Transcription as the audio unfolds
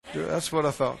That's what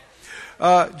I thought.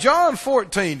 John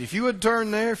 14, if you would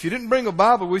turn there. If you didn't bring a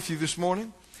Bible with you this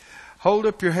morning, hold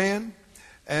up your hand.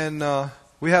 And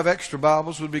we have extra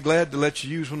Bibles. We'd be glad to let you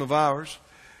use one of ours.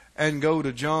 And go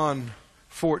to John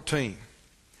 14.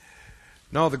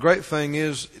 Now, the great thing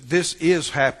is, this is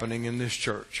happening in this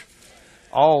church.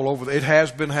 All over. It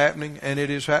has been happening, and it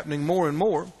is happening more and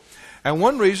more. And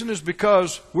one reason is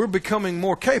because we're becoming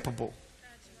more capable.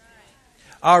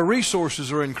 Our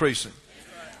resources are increasing.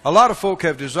 A lot of folk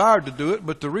have desired to do it,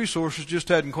 but the resources just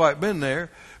hadn't quite been there.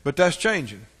 But that's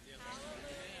changing.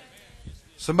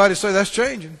 Somebody say that's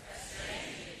changing.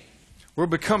 We're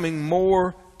becoming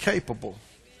more capable.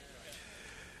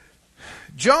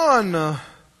 John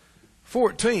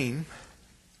 14,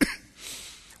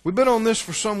 we've been on this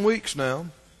for some weeks now.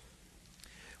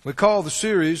 We call the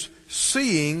series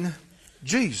Seeing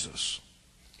Jesus.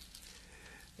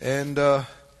 And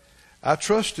I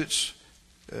trust it's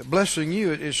blessing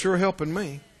you. It's sure helping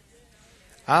me.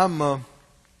 Man,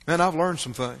 I've learned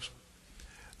some things.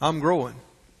 I'm growing.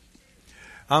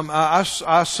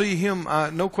 I see Him,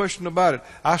 no question about it.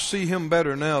 I see Him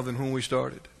better now than when we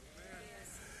started.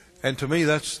 And to me,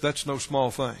 that's no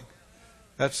small thing.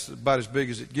 That's about as big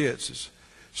as it gets, is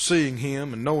seeing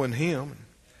Him and knowing Him and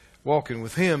walking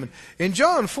with Him. And in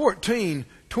John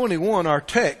 14:21, our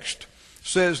text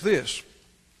says this.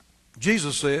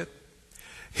 Jesus said,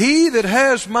 "He that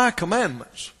has my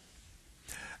commandments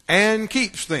and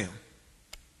keeps them."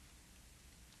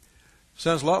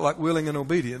 Sounds a lot like willing and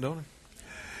obedient, don't it?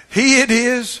 "He it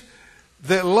is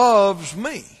that loves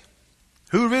me."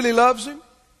 Who really loves Him?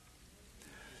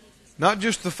 Not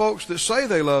just the folks that say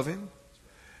they love Him,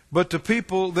 but the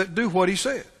people that do what He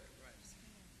said.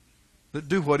 That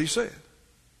do what He said.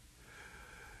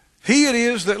 "He it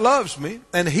is that loves me,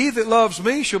 and he that loves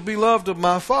me shall be loved of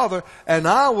my Father, and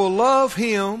I will love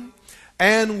him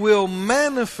and will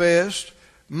manifest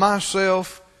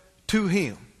myself to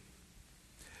him."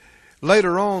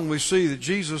 Later on, we see that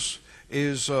Jesus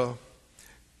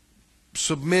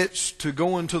submits to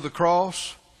going to the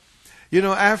cross. You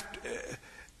know,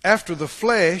 after the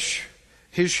flesh,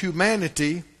 His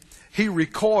humanity, He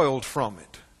recoiled from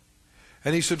it.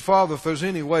 And He said, "Father, if there's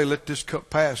any way, let this cup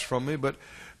pass from me."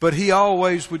 But He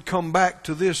always would come back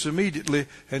to this immediately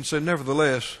and say,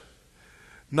 "Nevertheless,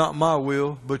 not my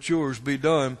will, but yours be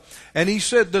done." And He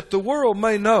said that the world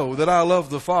may know that I love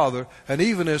the Father, and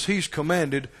even as He's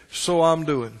commanded, so I'm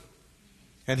doing.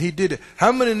 And He did it.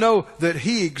 How many know that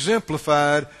He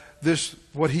exemplified this,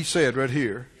 what He said right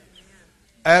here?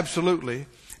 Absolutely.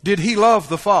 Did He love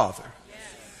the Father?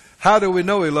 How do we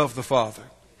know He loved the Father?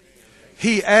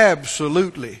 He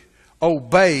absolutely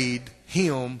obeyed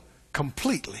Him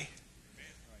completely.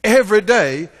 Every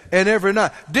day and every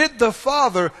night. Did the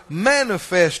Father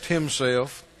manifest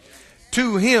Himself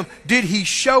to Him? Did He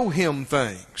show Him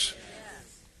things?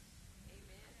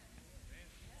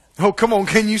 Oh, come on,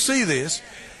 can you see this?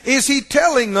 Is He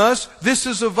telling us this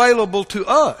is available to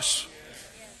us?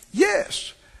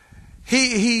 Yes.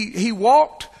 He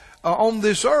walked on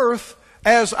this earth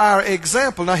as our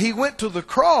example. Now, He went to the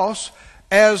cross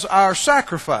as our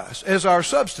sacrifice, as our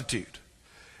substitute.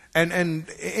 And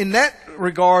in that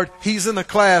regard, He's in a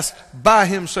class by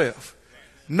Himself.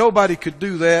 Nobody could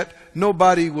do that.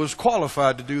 Nobody was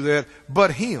qualified to do that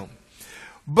but Him.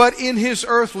 But in His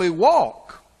earthly walk,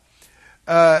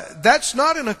 that's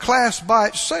not in a class by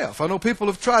itself. I know people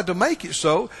have tried to make it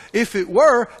so. If it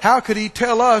were, how could He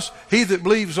tell us, "He that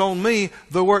believes on me,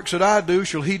 the works that I do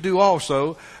shall he do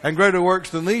also, and greater works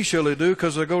than these shall he do,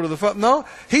 because I go to the Father"? No,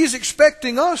 He's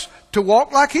expecting us to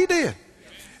walk like He did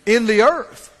in the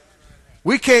earth.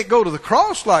 We can't go to the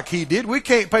cross like He did. We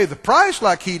can't pay the price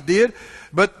like He did,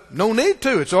 but no need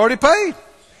to. It's already paid.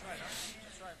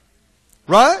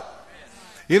 Right?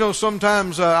 You know,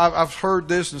 sometimes I've heard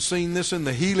this and seen this in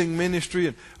the healing ministry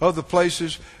and other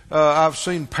places. I've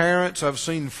seen parents, I've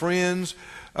seen friends,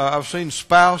 I've seen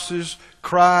spouses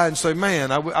cry and say,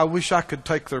 "Man, I wish I could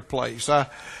take their place.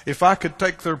 If I could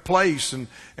take their place and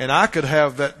I could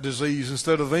have that disease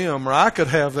instead of them, or I could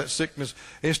have that sickness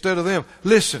instead of them."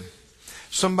 Listen,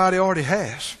 somebody already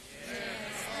has.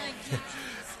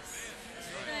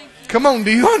 Come on,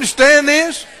 do you understand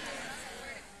this?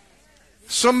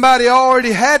 Somebody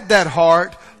already had that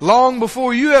heart long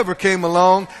before you ever came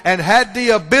along and had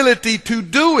the ability to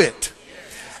do it.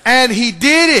 And He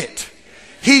did it.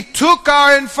 He took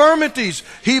our infirmities.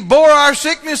 He bore our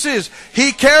sicknesses.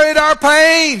 He carried our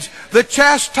pains. The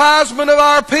chastisement of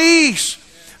our peace,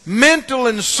 mental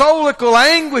and soulical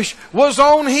anguish, was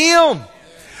on Him.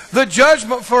 The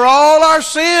judgment for all our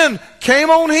sin came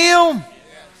on Him.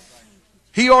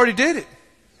 He already did it.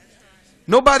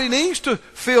 Nobody needs to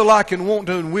feel like and want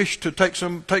to and wish to take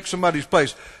somebody's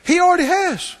place. He already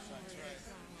has.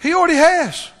 He already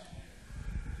has.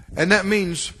 And that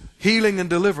means healing and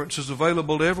deliverance is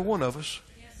available to every one of us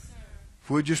if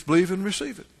we just believe and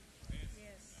receive it.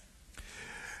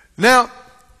 Now,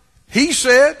 he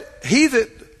said, he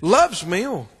that loves me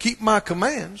will keep my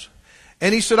commands.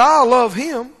 And he said, I'll love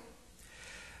him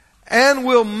and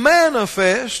will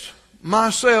manifest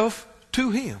myself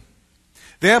to him.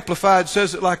 The Amplified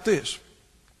says it like this.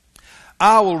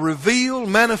 I will reveal,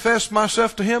 manifest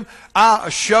myself to him.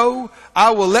 I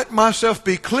will let myself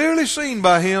be clearly seen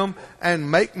by him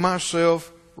and make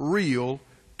myself real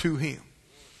to him.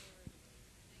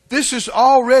 This is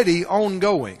already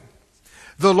ongoing.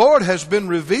 The Lord has been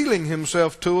revealing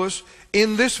himself to us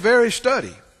in this very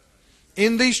study.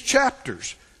 In these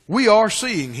chapters, we are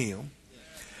seeing him.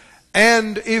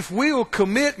 And if we'll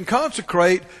commit and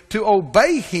consecrate to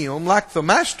obey him like the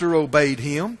Master obeyed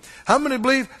him, how many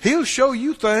believe he'll show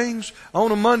you things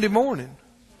on a Monday morning?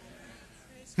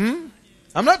 I'm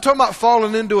not talking about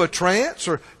falling into a trance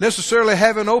or necessarily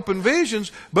having open visions,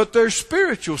 but there's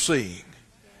spiritual seeing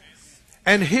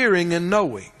and hearing and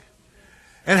knowing.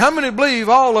 And how many believe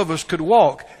all of us could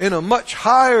walk in a much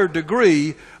higher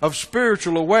degree of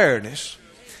spiritual awareness,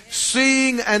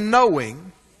 seeing and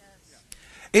knowing?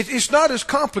 It's not as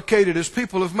complicated as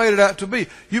people have made it out to be.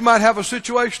 You might have a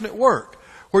situation at work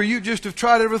where you just have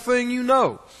tried everything you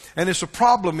know, and it's a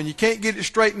problem and you can't get it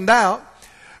straightened out.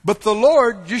 But the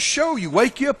Lord just show you,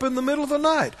 wake you up in the middle of the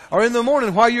night or in the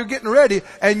morning while you're getting ready,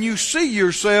 and you see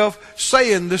yourself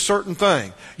saying this certain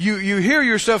thing. You hear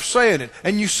yourself saying it,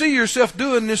 and you see yourself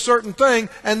doing this certain thing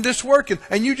and this working,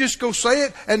 and you just go say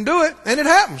it and do it, and it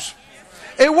happens.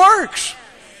 It works.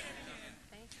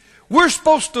 We're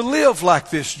supposed to live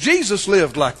like this. Jesus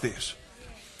lived like this.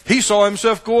 He saw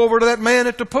himself go over to that man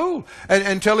at the pool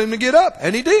and tell him to get up,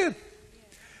 and he did.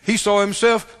 He saw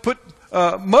himself put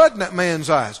mud in that man's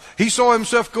eyes. He saw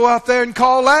himself go out there and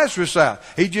call Lazarus out.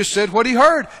 He just said what he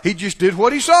heard. He just did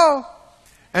what he saw.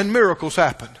 And miracles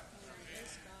happened.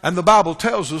 And the Bible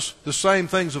tells us the same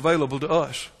thing's available to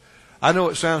us. I know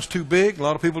it sounds too big. A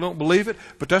lot of people don't believe it.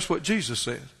 But that's what Jesus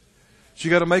said. So you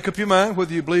got to make up your mind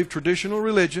whether you believe traditional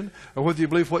religion or whether you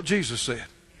believe what Jesus said.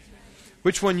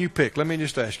 Which one you pick? Let me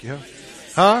just ask you.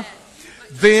 Huh?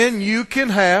 Then you can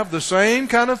have the same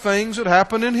kind of things that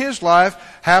happen in his life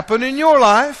happen in your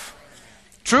life.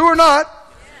 True or not?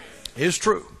 Is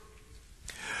true.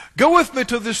 Go with me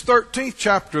to this 13th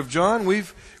chapter of John.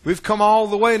 We've come all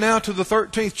the way now to the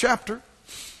 13th chapter.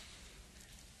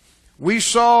 We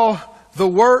saw the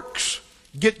works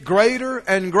get greater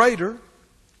and greater.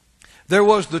 There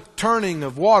was the turning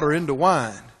of water into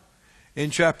wine in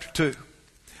chapter 2.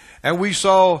 And we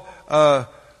saw the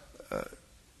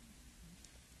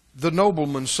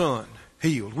nobleman's son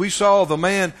healed. We saw the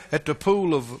man at the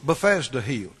pool of Bethesda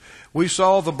healed. We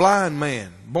saw the blind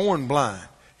man, born blind,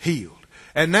 healed.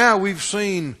 And now we've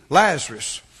seen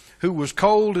Lazarus, who was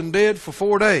cold and dead for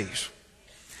 4 days,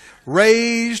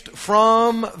 raised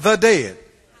from the dead.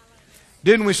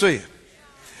 Didn't we see it?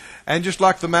 And just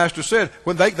like the Master said,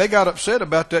 when they got upset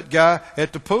about that guy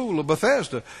at the pool of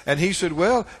Bethesda, and he said,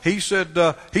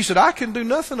 I can do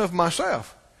nothing of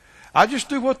myself. I just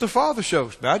do what the Father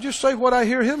shows me. I just say what I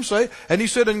hear him say. And he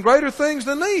said, and greater things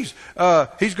than these,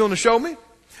 he's going to show me.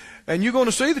 And you're going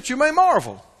to see that you may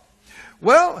marvel.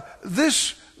 Well,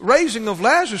 this raising of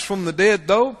Lazarus from the dead,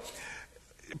 though,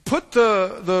 put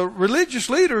the religious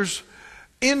leaders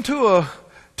into a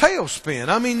tailspin.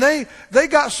 I mean, they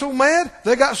got so mad,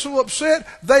 they got so upset,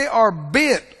 they are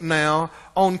bent now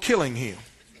on killing him.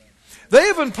 They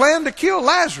even planned to kill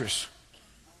Lazarus.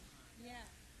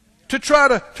 To try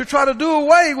to do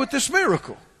away with this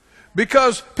miracle.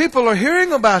 Because people are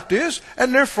hearing about this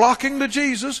and they're flocking to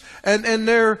Jesus, and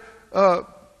they're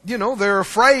they're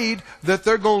afraid that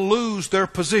they're going to lose their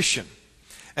position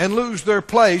and lose their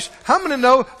place. How many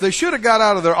know they should have got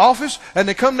out of their office and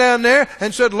they come down there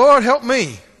and said, Lord, help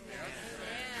me.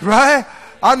 Right?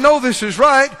 I know this is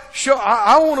right.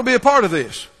 I want to be a part of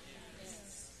this.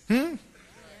 And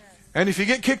if you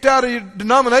get kicked out of your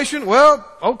denomination, well,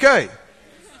 okay.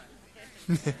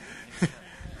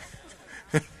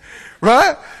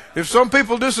 Right? If some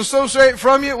people disassociate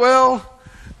from you, well,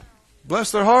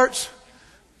 bless their hearts.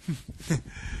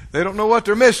 They don't know what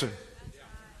they're missing.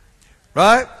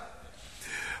 Right?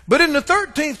 But in the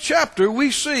 13th chapter,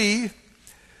 we see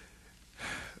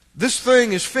this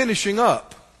thing is finishing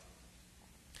up.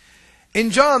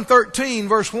 In John 13,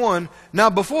 verse 1, now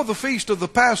before the feast of the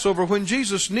Passover, when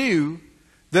Jesus knew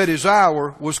that his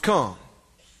hour was come,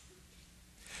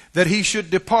 that he should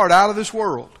depart out of this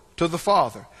world to the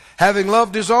Father, Having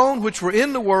loved his own which were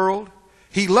in the world,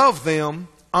 he loved them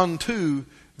unto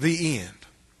the end.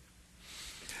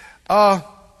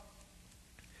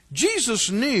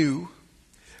 Jesus knew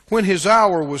when his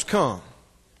hour was come,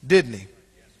 didn't he?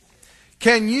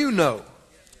 Can you know?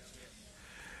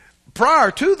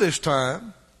 Prior to this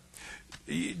time,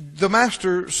 the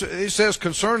Master, it says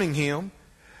concerning him,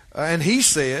 and he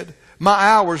said, my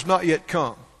hour's not yet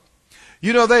come.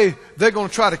 You know, they're going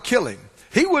to try to kill him.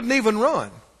 He wouldn't even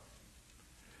run.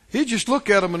 He'd just look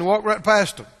at them and walk right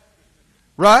past them.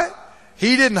 Right?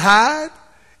 He didn't hide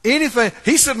anything.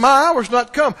 He said, my hour's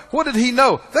not come. What did he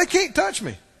know? They can't touch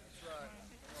me.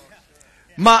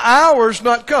 My hour's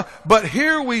not come. But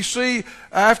here we see,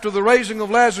 after the raising of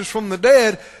Lazarus from the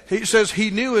dead, he says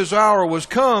he knew his hour was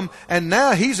come, and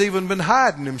now he's even been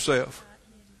hiding himself.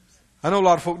 I know a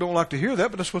lot of folk don't like to hear that,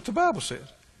 but that's what the Bible says.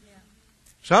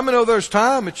 So how many know there's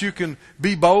time that you can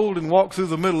be bold and walk through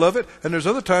the middle of it, and there's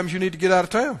other times you need to get out of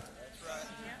town.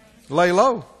 Lay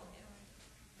low.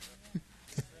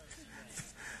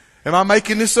 Am I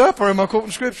making this up, or am I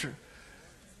quoting Scripture?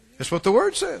 That's what the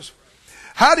Word says.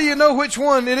 How do you know which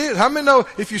one it is? How many know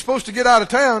if you're supposed to get out of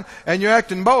town and you're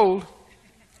acting bold?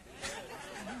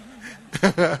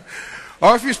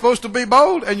 Or if you're supposed to be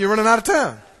bold and you're running out of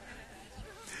town?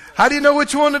 How do you know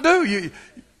which one to do?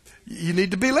 You need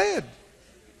to be led.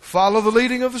 Follow the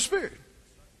leading of the Spirit.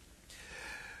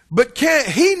 But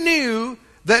he knew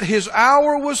that his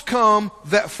hour was come,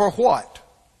 that for what?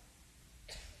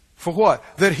 For what?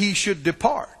 That he should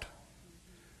depart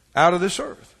out of this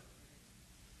earth.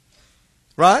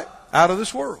 Right? Out of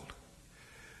this world.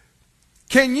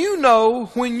 Can you know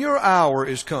when your hour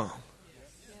is come?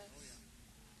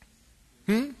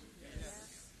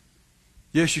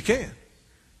 Yes, you can.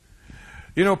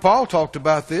 You know, Paul talked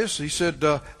about this. He said,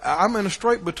 I'm in a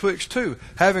strait betwixt two,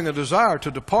 having a desire to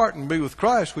depart and be with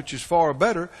Christ, which is far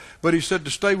better. But he said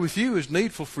to stay with you is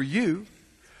needful for you.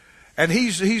 And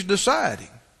he's deciding.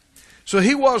 So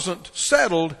he wasn't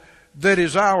settled that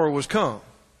his hour was come.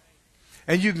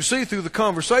 And you can see through the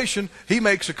conversation, he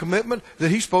makes a commitment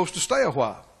that he's supposed to stay a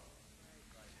while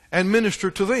and minister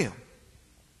to them.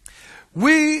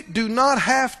 We do not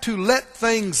have to let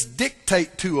things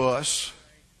dictate to us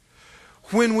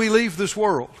when we leave this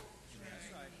world.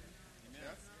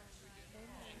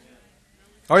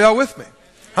 Are y'all with me?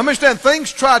 I understand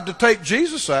things tried to take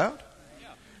Jesus out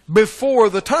before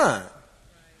the time.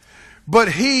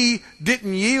 But he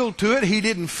didn't yield to it. He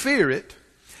didn't fear it.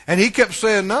 And he kept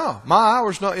saying, no, my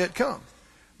hour's not yet come.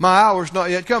 My hour's not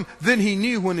yet come. Then he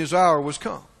knew when his hour was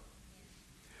come.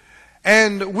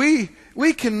 And we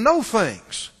can know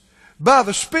things by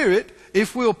the Spirit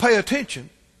if we'll pay attention.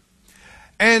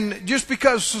 And just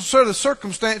because sort of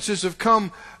circumstances have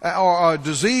come, or a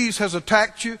disease has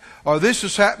attacked you, or this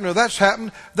has happened, or that's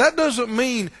happened, that doesn't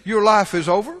mean your life is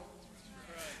over.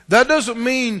 That doesn't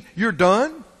mean you're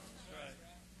done.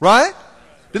 Right?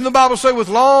 Didn't the Bible say, with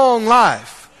long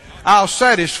life I'll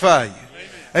satisfy you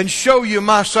and show you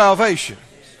my salvation?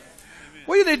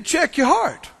 Well, you need to check your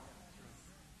heart.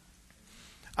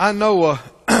 I know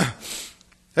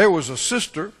there was a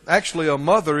sister, actually a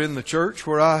mother in the church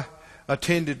where I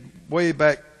attended way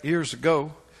back years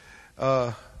ago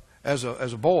as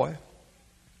a boy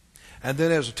and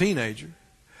then as a teenager.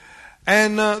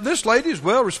 And this lady is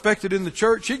well respected in the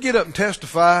church. She'd get up and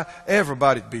testify.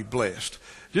 Everybody'd be blessed.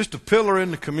 Just a pillar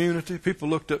in the community. People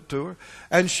looked up to her.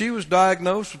 And she was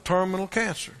diagnosed with terminal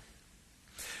cancer.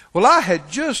 Well, I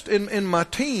had just, in my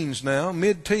teens now,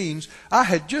 mid-teens, I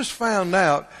had just found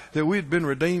out that we'd been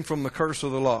redeemed from the curse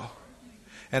of the law.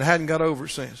 And hadn't got over it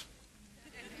since.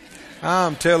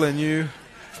 I'm telling you.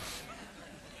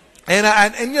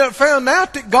 And you know, found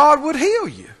out that God would heal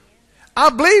you. I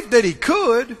believed that He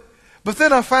could. But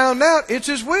then I found out it's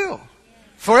His will.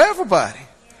 For everybody.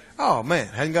 Oh man,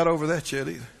 hadn't got over that yet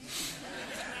either.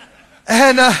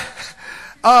 And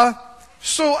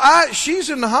so she's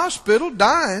in the hospital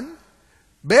dying,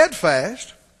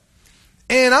 bedfast,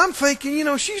 and I'm thinking, you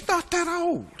know, she's not that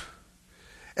old.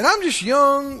 And I'm just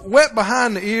young, wet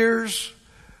behind the ears,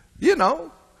 you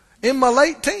know, in my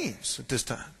late teens at this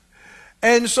time.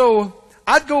 And so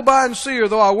I'd go by and see her,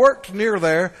 though I worked near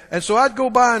there, and so I'd go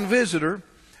by and visit her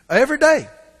every day.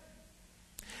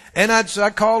 And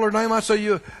I'd call her name. I'd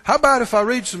say, how about if I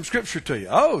read some scripture to you?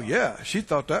 Oh, yeah. She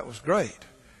thought that was great.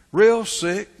 Real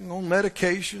sick, on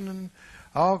medication and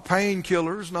all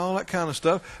painkillers and all that kind of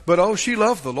stuff. But, she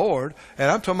loved the Lord. And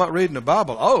I'm talking about reading the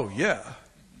Bible. Oh, yeah.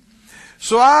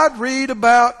 So I'd read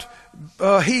about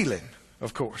healing,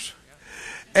 of course.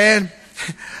 And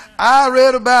I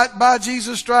read about by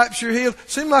Jesus' stripes you're healed.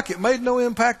 Seemed like it made no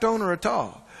impact on her at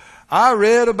all. I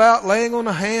read about laying on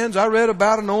the hands. I read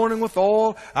about anointing with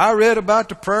oil. I read about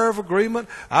the prayer of agreement.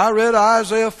 I read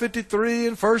Isaiah 53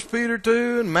 and 1 Peter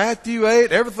 2 and Matthew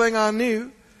 8, everything I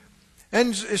knew.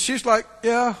 And she's like,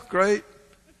 yeah, great.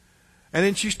 And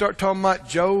then she started talking about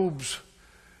Job's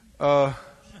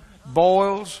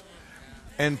boils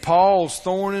and Paul's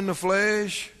thorn in the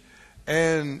flesh.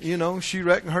 And, you know, she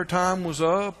reckoned her time was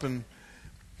up. And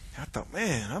I thought,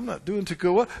 man, I'm not doing too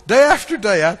good. Well, day after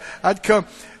day, I'd come.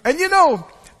 And, you know,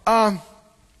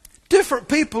 different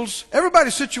people's,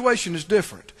 everybody's situation is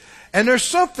different. And there's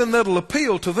something that'll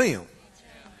appeal to them.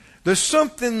 There's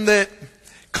something that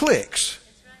clicks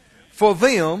for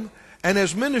them. And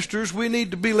as ministers, we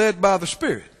need to be led by the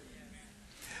Spirit.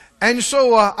 And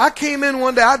so I came in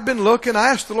one day. I'd been looking. I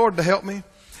asked the Lord to help me.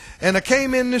 And I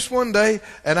came in this one day,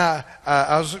 and I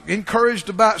was encouraged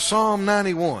about Psalm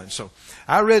 91. So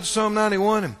I read Psalm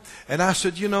 91, and I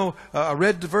said, you know, I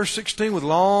read the verse 16, with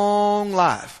long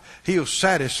life, He'll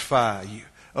satisfy you,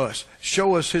 us,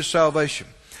 show us His salvation.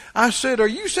 I said, are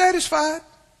you satisfied?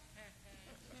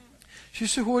 She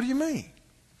said, what do you mean?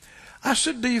 I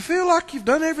said, do you feel like you've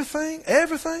done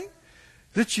everything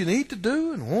that you need to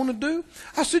do and want to do?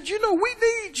 I said, you know, we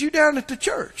need you down at the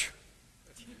church.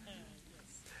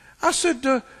 I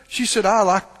said, she said, I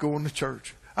like going to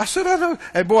church. I said, I know.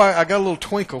 And boy, I got a little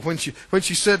twinkle when she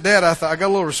said that. I thought, I got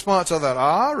a little response. I thought,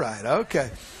 all right, okay.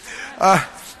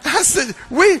 I said,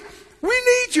 we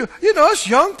need you. You know, us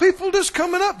young people just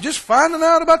coming up, just finding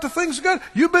out about the things of God.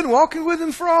 You've been walking with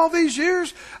Him for all these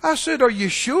years. I said, are you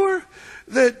sure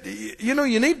that, you know,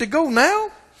 you need to go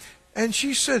now? And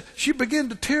she said, she began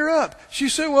to tear up. She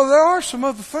said, well, there are some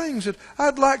other things that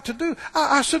I'd like to do.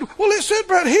 I said, well, it said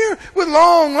right here, with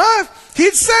long life,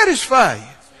 He'd satisfy you.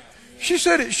 She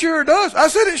said, it sure does. I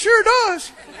said, it sure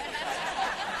does.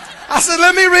 I said,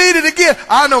 let me read it again.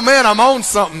 I know, man, I'm on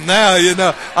something now, you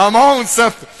know. I'm on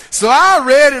something. So I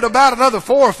read it about another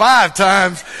 4 or 5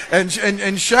 times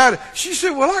and shouted. She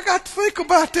said, well, I got to think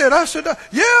about that. I said,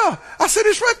 yeah. I said,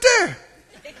 it's right there.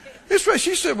 It's right.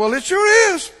 She said, well, it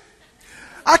sure is.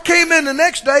 I came in the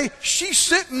next day, she's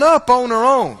sitting up on her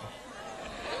own.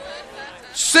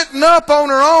 Sitting up on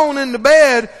her own in the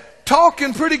bed,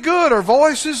 talking pretty good. Her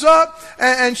voice is up.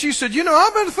 And she said, you know,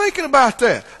 I've been thinking about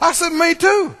that. I said, me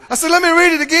too. I said, let me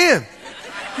read it again.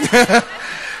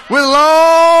 With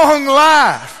long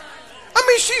life. I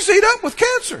mean, she's eat up with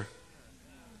cancer.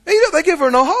 They give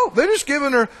her no hope. They're just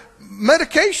giving her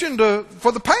medication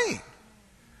for the pain.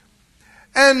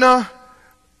 And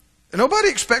nobody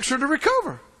expects her to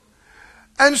recover.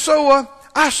 And so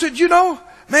I said, you know,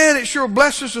 man, it sure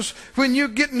blesses us when you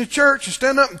get in the church and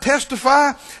stand up and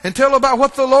testify and tell about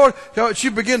what the Lord. She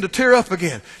began to tear up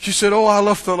again. She said, oh, I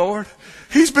love the Lord.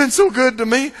 He's been so good to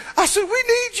me. I said, we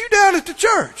need you down at the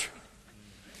church.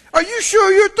 Are you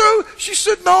sure you're through? She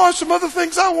said, no, there's some other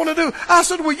things I want to do. I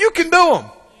said, well, you can do them.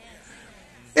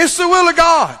 It's the will of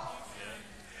God.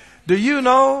 Do you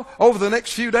know, over the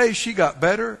next few days, she got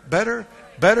better.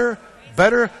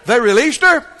 They released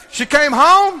her. She came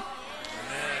home.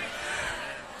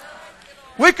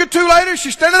 A week or 2 later,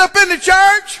 she's standing up in the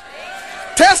church,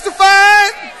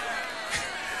 testifying,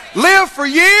 lived for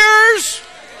years.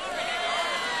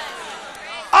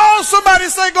 Oh, somebody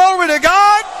say glory to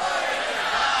God.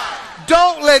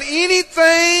 Don't let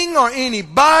anything or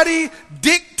anybody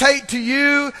dictate to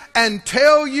you and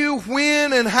tell you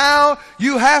when and how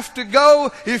you have to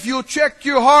go. If you'll check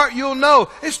your heart, you'll know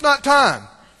it's not time.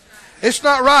 It's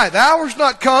not right. The hour's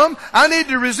not come. I need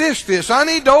to resist this. I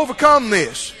need to overcome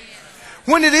this.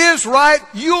 When it is right,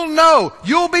 you'll know.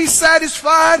 You'll be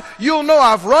satisfied. You'll know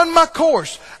I've run my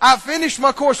course. I've finished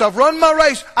my course. I've run my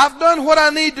race. I've done what I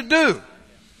need to do.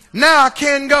 Now I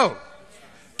can go.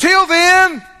 Till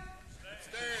then,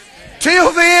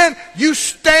 you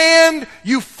stand,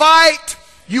 you fight,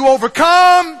 you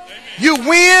overcome, you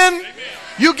win,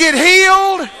 you get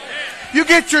healed, you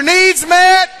get your needs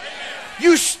met,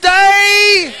 you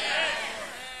stay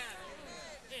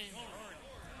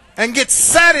and get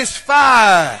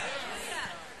satisfied.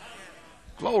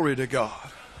 Glory to God.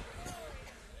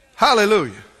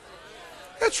 Hallelujah.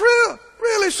 It's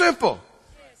really simple.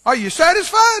 Are you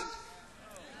satisfied?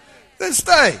 Then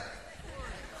stay.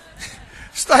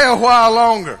 Stay a while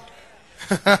longer.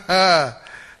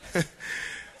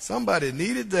 Somebody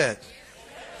needed that.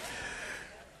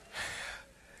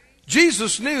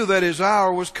 Jesus knew that His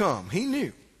hour was come. He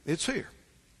knew. It's here.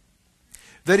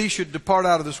 That He should depart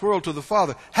out of this world to the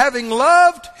Father. Having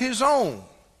loved His own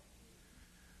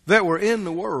that were in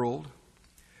the world,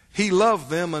 He loved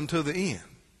them unto the end.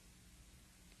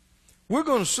 We're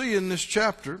going to see in this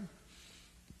chapter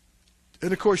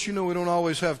And of course, you know, we don't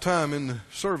always have time in the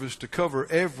service to cover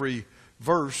every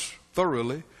verse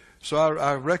thoroughly. So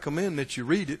I recommend that you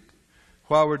read it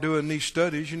while we're doing these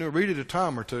studies. You know, read it a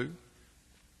time or two.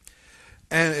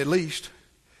 And at least.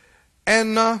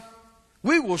 And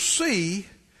we will see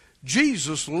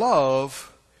Jesus'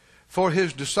 love for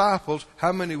his disciples.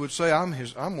 How many would say,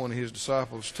 I'm one of his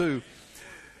disciples too?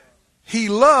 He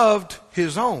loved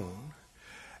his own.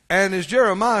 And as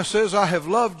Jeremiah says, I have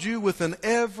loved you with an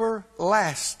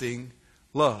everlasting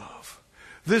love.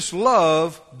 This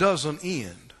love doesn't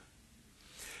end.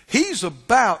 He's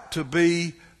about to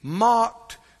be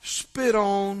mocked, spit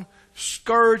on,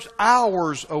 scourged,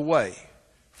 hours away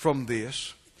from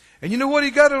this. And you know what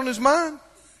he got on his mind?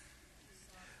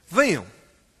 Them.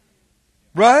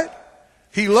 Right?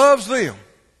 He loves them.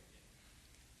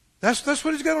 That's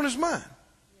what he's got on his mind.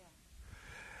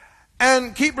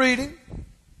 And keep reading.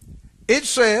 It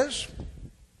says,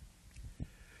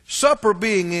 supper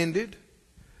being ended,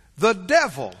 the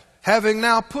devil having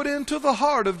now put into the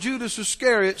heart of Judas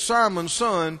Iscariot, Simon's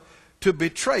son, to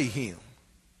betray him.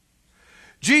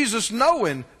 Jesus,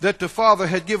 knowing that the Father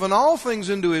had given all things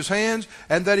into his hands,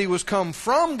 and that he was come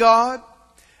from God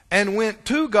and went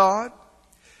to God,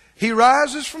 he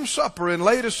rises from supper and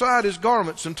laid aside his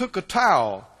garments and took a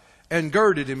towel and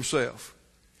girded himself.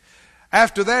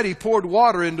 After that he poured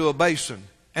water into a basin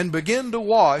and began to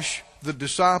wash the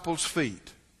disciples'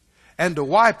 feet and to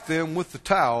wipe them with the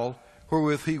towel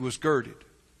wherewith he was girded.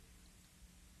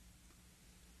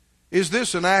 Is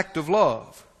this an act of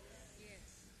love?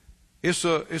 It's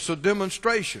a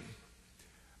demonstration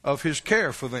of his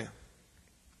care for them.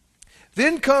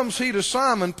 Then comes he to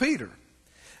Simon Peter,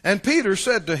 and Peter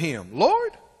said to him,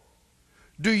 Lord,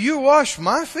 do you wash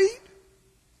my feet?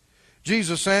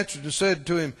 Jesus answered and said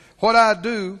to him, what I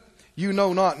do you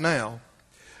know not now,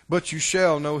 but you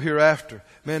shall know hereafter.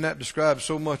 Man, that describes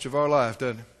so much of our life,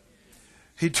 doesn't it?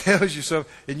 He tells you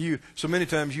something, and so many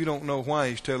times you don't know why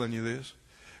he's telling you this.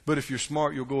 But if you're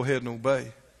smart, you'll go ahead and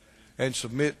obey and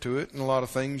submit to it, and a lot of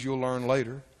things you'll learn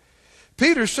later.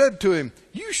 Peter said to him,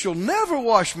 you shall never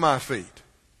wash my feet.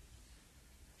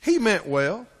 He meant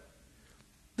well.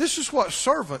 This is what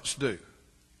servants do.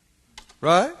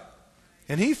 Right?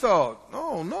 And he thought,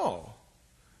 oh no.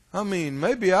 I mean,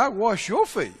 maybe I wash your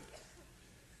feet,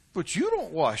 but you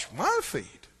don't wash my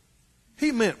feet.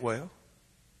 He meant well.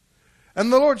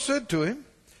 And the Lord said to him,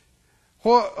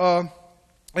 well,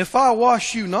 if I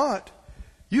wash you not,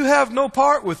 you have no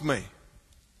part with me.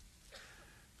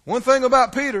 One thing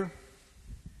about Peter,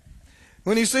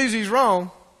 when he sees he's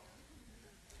wrong,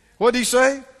 what did he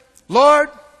say? Lord,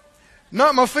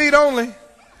 not my feet only,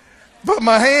 but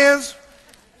my hands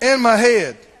and my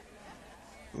head.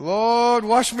 Lord,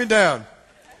 wash me down.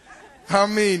 I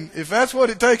mean, if that's what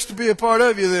it takes to be a part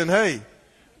of you, then hey,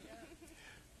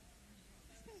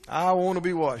 I want to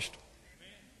be washed.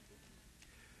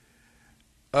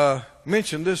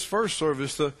 Mentioned this first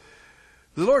service, the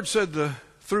Lord said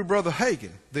through Brother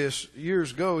Hagin this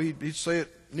years ago, he'd say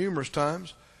it numerous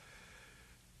times,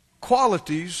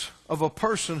 qualities of a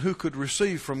person who could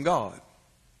receive from God.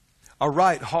 A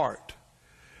right heart.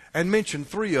 And mentioned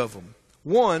three of them.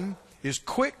 One is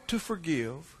quick to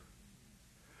forgive,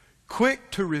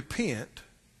 quick to repent,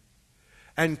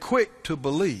 and quick to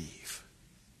believe.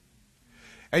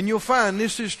 And you'll find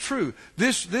this is true.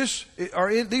 These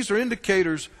are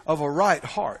indicators of a right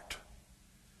heart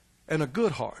and a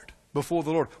good heart before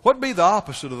the Lord. What would be the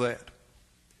opposite of that?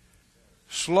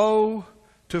 Slow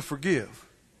to forgive.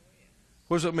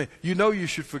 What does that mean? You know you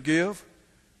should forgive,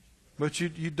 but you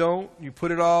don't. You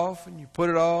put it off and you put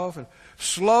it off. And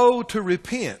slow to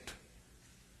repent.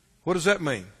 What does that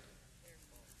mean?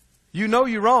 You know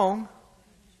you're wrong.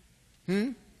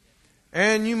 And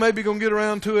you may be going to get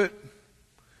around to it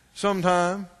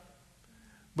sometime,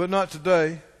 but not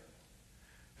today.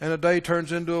 And a day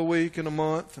turns into a week and a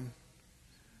month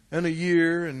and a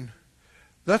year, and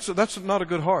that's not a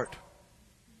good heart.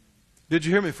 Did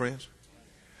you hear me, friends?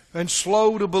 And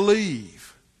slow to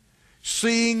believe,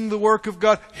 seeing the work of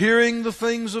God, hearing the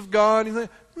things of God, and you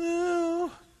think,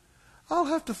 well, I'll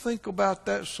have to think about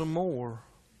that some more.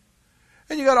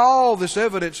 And you got all this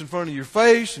evidence in front of your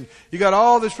face, and you got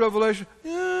all this revelation.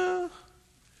 Yeah,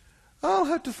 I'll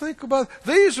have to think about it.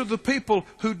 These are the people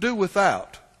who do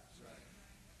without,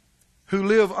 who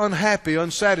live unhappy,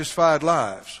 unsatisfied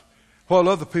lives, while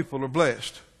other people are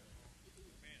blessed.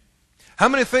 How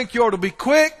many think you ought to be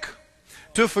quick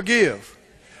to forgive?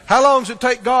 How long does it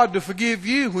take God to forgive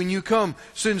you when you come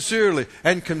sincerely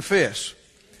and confess?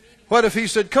 What if He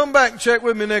said, come back and check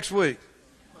with me next week?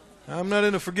 I'm not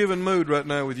in a forgiving mood right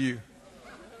now with you.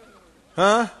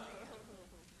 Huh?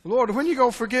 Lord, when you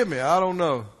going to forgive me? I don't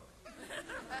know.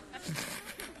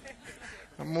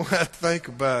 I'm going to have to think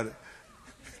about it.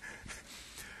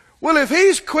 Well, if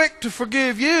He's quick to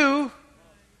forgive you,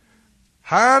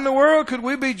 how in the world could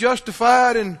we be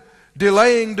justified in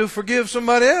delaying to forgive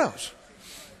somebody else?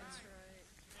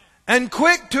 And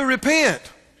quick to repent.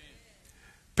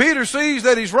 Peter sees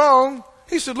that he's wrong.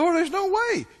 He said, Lord, there's no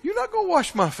way. You're not going to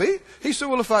wash my feet. He said,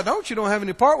 well, if I don't, you don't have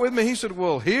any part with me. He said,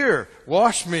 well, here,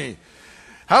 wash me.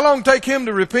 How long take him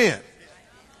to repent?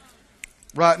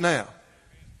 Right now.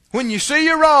 When you see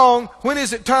you're wrong, when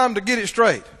is it time to get it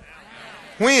straight?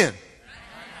 When?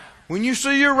 When you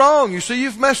see you're wrong, you see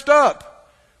you've messed up.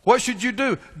 What should you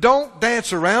do? Don't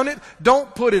dance around it.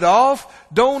 Don't put it off.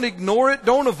 Don't ignore it.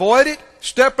 Don't avoid it.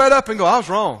 Step right up and go, I was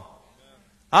wrong.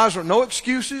 No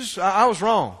excuses. I was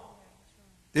wrong.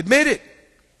 Admit it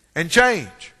and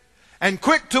change. And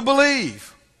quick to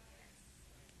believe.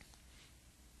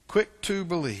 Quick to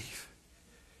believe.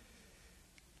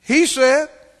 He said,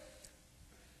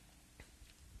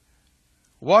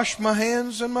 wash my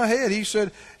hands and my head. He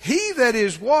said, he that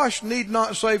is washed need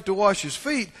not save to wash his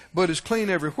feet, but is clean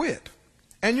every whit.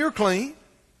 And you're clean,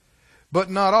 but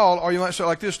not all, or you might say it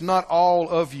like this, not all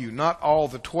of you, not all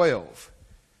the 12.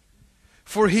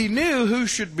 For he knew who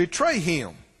should betray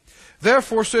him.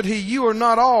 Therefore said he, you are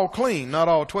not all clean, not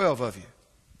all 12 of you.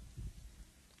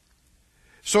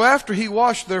 So after he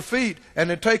washed their feet and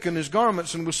had taken his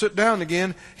garments and was sit down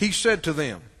again, he said to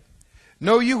them,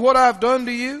 know you what I've done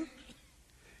to you?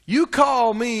 You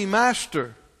call me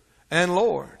Master and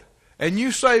Lord, and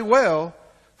you say, well,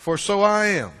 for so I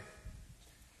am.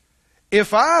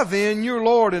 If I then, your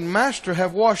Lord and Master,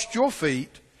 have washed your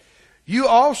feet, you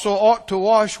also ought to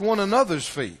wash one another's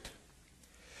feet.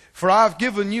 For I've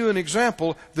given you an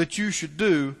example that you should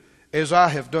do as I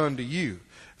have done to you.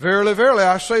 Verily, verily,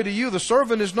 I say to you, the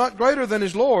servant is not greater than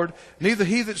his Lord, neither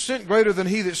he that sent greater than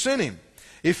he that sent him.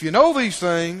 If you know these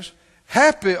things,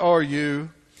 happy are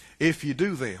you if you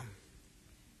do them.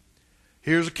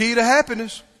 Here's a key to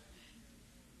happiness.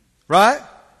 Right?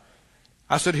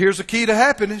 I said, here's a key to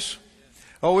happiness.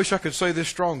 Oh, I wish I could say this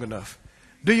strong enough.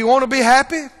 Do you want to be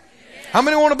happy? Yes. How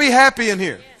many want to be happy in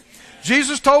here? Yes.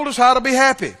 Jesus told us how to be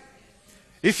happy.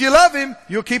 If you love Him,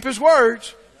 you'll keep His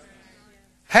words.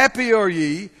 Happy are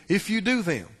ye if you do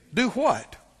them. Do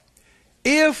what?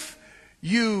 If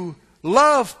you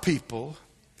love people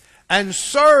and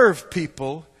serve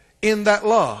people in that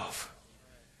love,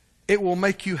 it will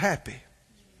make you happy.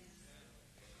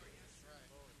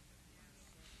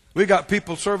 We got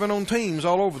people serving on teams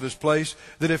all over this place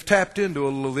that have tapped into a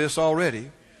little of this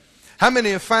already. How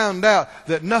many have found out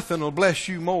that nothing will bless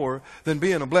you more than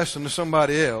being a blessing to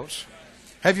somebody else?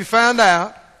 Have you found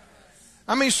out?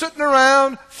 I mean, sitting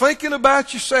around thinking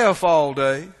about yourself all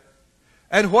day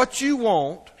and what you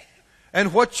want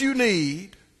and what you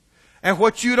need and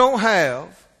what you don't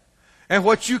have and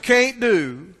what you can't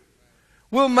do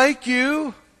will make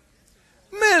you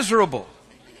miserable.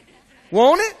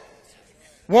 Won't it?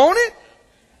 Won't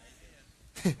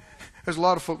it? There's a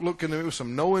lot of folk looking at me with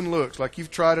some knowing looks like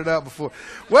you've tried it out before.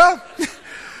 Well,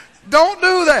 don't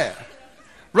do that.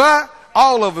 Right?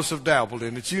 All of us have dabbled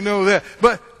in it. You know that.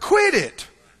 But quit it.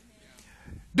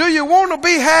 Do you want to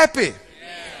be happy? Yes.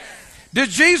 Did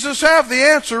Jesus have the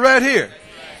answer right here?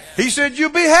 Yes. He said, you'll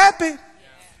be happy. Yes.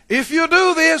 If you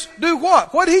do this, do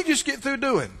what? What did He just get through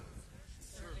doing?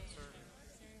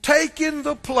 Taking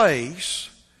the place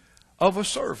of a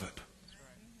servant.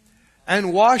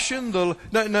 And washing the...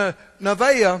 Now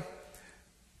they...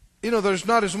 there's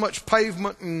not as much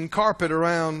pavement and carpet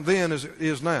around then as it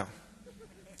is now.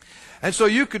 And so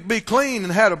you could be clean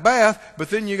and had a bath,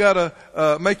 but then you got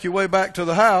to make your way back to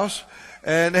the house,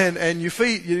 and your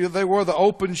feet, they wore the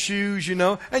open shoes,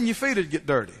 and your feet would get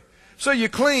dirty. So you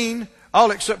clean all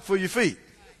except for your feet.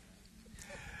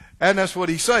 And that's what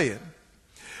He's saying.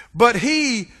 But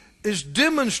He is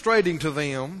demonstrating to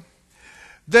them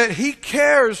that He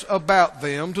cares about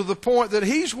them to the point that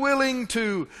He's willing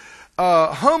to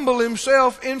humble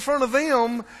Himself in front of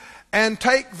them and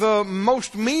take the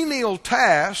most menial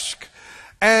task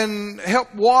and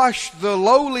help wash the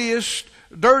lowliest,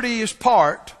 dirtiest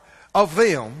part of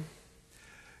them,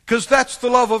 because that's the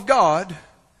love of God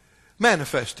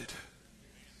manifested.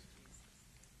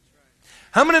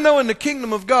 How many know in the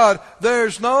kingdom of God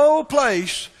there's no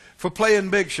place for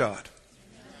playing big shot?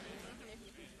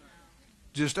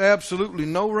 Just absolutely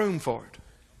no room for it.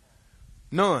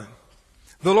 None.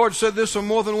 The Lord said this on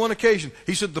more than one occasion.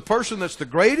 He said the person that's the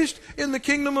greatest in the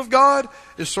kingdom of God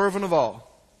is servant of all.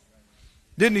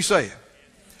 Didn't He say it?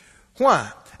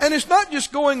 Why? And it's not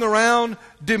just going around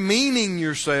demeaning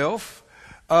yourself.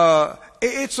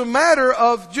 It's a matter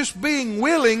of just being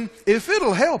willing, if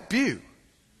it'll help you.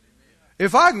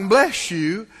 If I can bless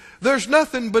you There's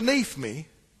nothing beneath me.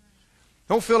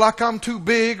 Don't feel like I'm too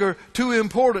big or too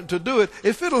important to do it.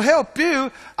 If it'll help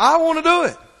you, I want to do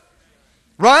it.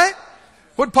 Right?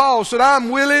 What Paul said, I'm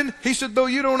willing. He said, though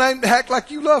you don't act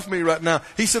like you love me right now.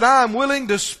 He said, I'm willing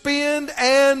to spend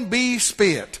and be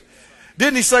spent.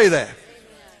 Didn't he say that?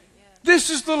 This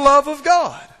is the love of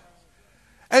God.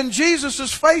 And Jesus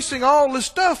is facing all this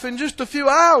stuff in just a few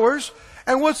hours.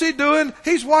 And what's he doing?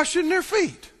 He's washing their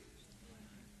feet.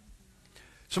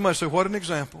 Somebody say, what an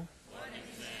example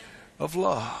of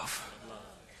love.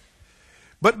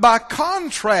 But by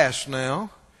contrast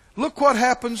now, look what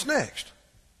happens next.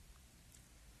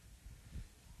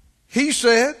 He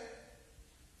said,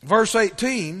 verse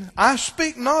 18, I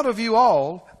speak not of you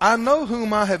all, I know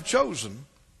whom I have chosen,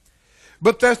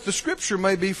 but that the scripture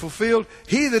may be fulfilled,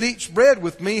 he that eats bread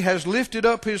with me has lifted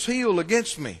up his heel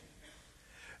against me.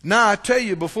 Now I tell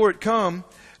you before it come,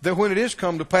 that when it is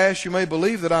come to pass, you may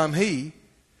believe that I am he.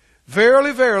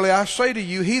 Verily, verily, I say to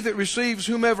you, he that receives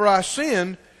whomever I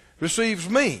send, receives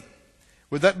me.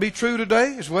 Would that be true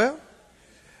today as well?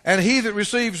 And he that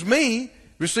receives me,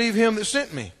 receive him that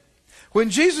sent me. When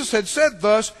Jesus had said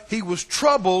thus, he was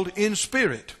troubled in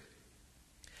spirit.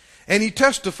 And he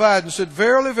testified and said,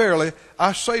 verily, verily,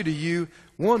 I say to you,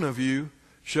 one of you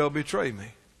shall betray me.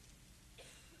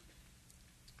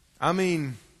 I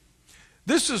mean,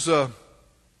 this is a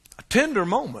tender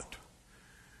moment.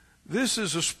 This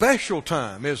is a special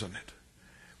time, isn't it?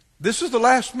 This is the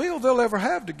last meal they'll ever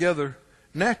have together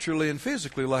naturally and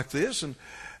physically like this.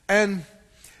 And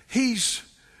he's,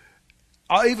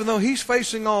 even though he's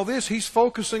facing all this, he's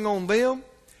focusing on them.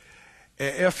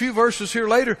 A few verses here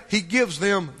later, he gives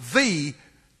them the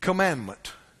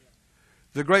commandment.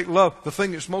 The great love, the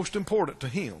thing that's most important to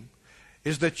him,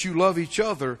 is that you love each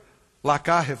other like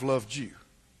I have loved you.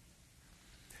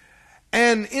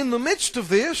 And in the midst of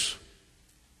this,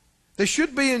 they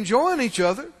should be enjoying each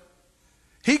other.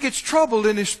 He gets troubled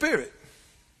in his spirit.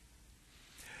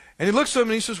 And he looks at them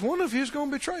and he says, one of you is going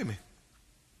to betray me.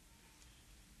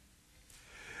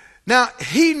 Now,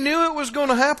 he knew it was going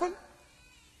to happen.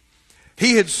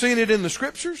 He had seen it in the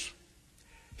scriptures.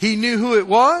 He knew who it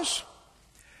was.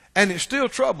 And it still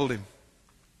troubled him.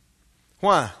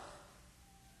 Why?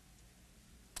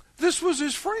 This was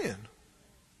his friend.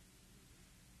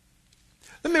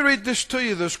 Let me read this to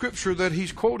you, the scripture that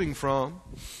he's quoting from.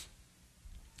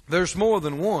 There's more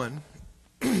than one.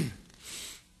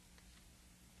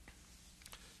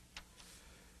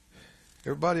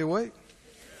 Everybody awake?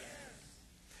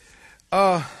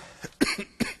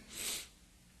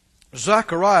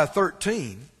 Zechariah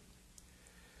 13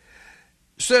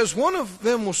 says, one of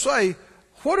them will say,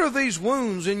 what are these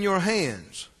wounds in your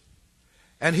hands?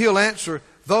 And he'll answer,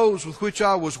 those with which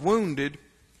I was wounded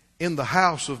in the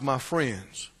house of my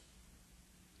friends.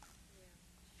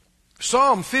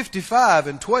 Psalm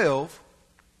 55:12.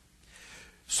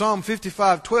 Psalm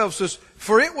 55:12 says,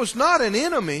 for it was not an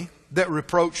enemy that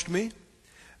reproached me,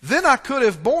 then I could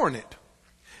have borne it.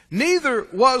 Neither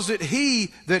was it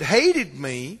he that hated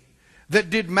me that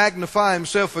did magnify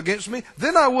himself against me,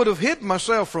 then I would have hid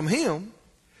myself from him.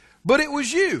 But it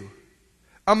was you,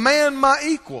 a man my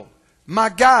equal, my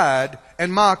guide,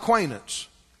 and my acquaintance.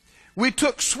 We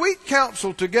took sweet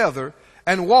counsel together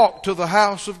and walked to the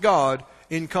house of God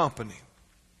in company.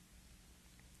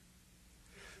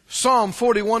 Psalm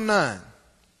 41:9.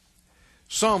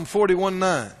 Psalm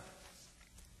 41:9.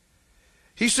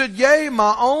 He said, yea,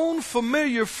 my own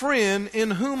familiar friend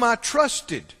in whom I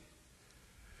trusted,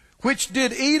 which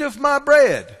did eat of my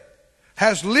bread,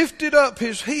 has lifted up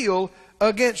his heel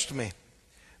against me.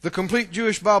 The Complete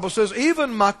Jewish Bible says,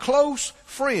 even my close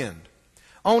friend,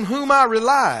 on whom I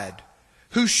relied,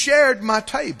 who shared my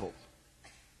table,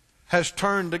 has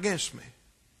turned against me.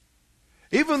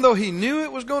 Even though he knew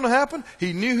it was going to happen,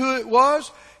 he knew who it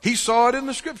was, he saw it in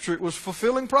the scripture, it was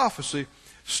fulfilling prophecy,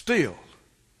 still,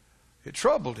 it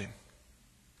troubled him.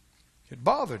 It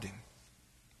bothered him.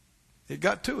 It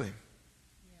got to him.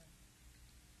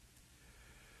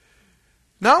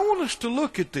 Now I want us to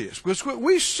look at this, because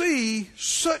we see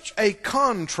such a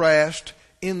contrast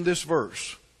in this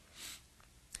verse.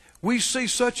 We see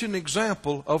such an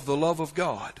example of the love of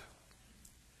God.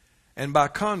 And by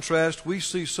contrast, we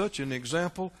see such an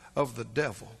example of the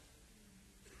devil.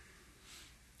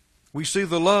 We see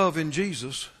the love in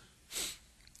Jesus.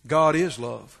 God is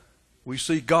love. We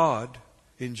see God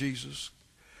in Jesus.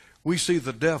 We see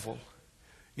the devil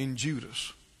in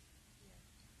Judas.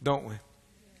 Don't we?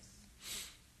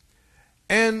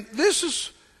 And this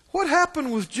is what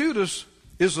happened with Judas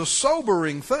is a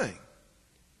sobering thing.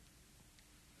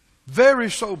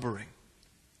 Very sobering.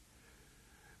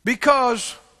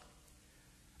 Because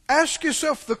ask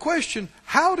yourself the question,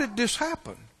 how did this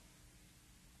happen?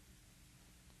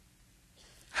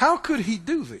 How could he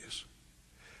do this?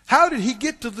 How did he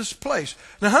get to this place?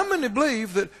 Now, how many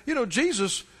believe that,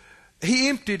 Jesus, he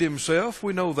emptied himself.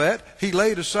 We know that. He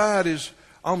laid aside his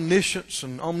omniscience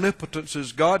and omnipotence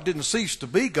as God. Didn't cease to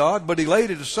be God, but he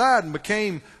laid it aside and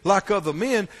became like other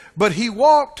men. But he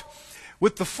walked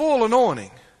with the full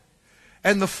anointing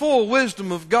and the full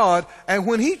wisdom of God. And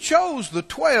when he chose the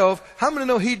 12, how many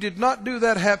know he did not do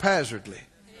that haphazardly?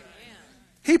 Amen.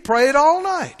 He prayed all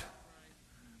night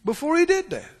before he did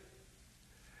that.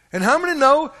 And how many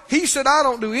know he said, I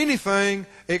don't do anything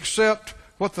except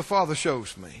what the Father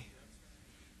shows me.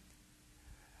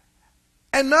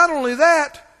 And not only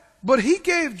that, but he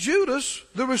gave Judas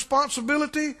the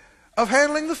responsibility of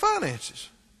handling the finances.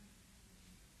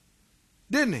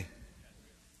 Didn't he?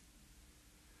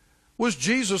 Was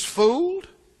Jesus fooled?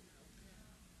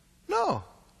 No.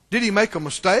 Did he make a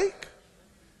mistake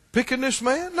picking this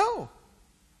man? No.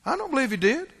 I don't believe he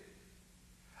did.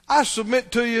 I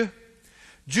submit to you,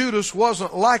 Judas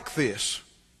wasn't like this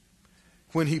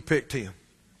when he picked him.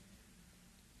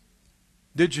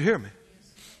 Did you hear me?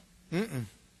 Mm-mm.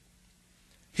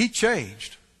 He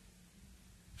changed.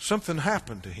 Something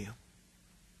happened to him.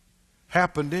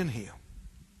 Happened in him.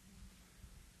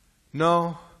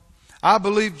 No, I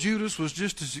believe Judas was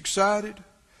just as excited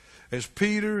as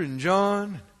Peter and John,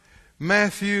 and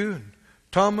Matthew and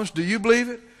Thomas. Do you believe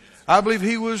it? I believe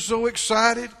he was so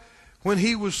excited when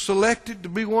he was selected to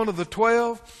be one of the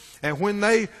 12, and when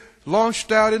they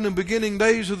launched out in the beginning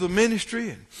days of the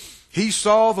ministry, and he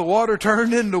saw the water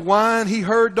turned into wine. He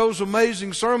heard those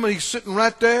amazing sermons. He's sitting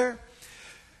right there.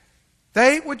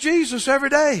 They ate with Jesus every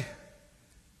day.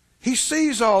 He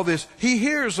sees all this. He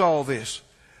hears all this.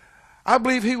 I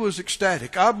believe he was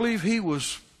ecstatic. I believe he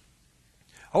was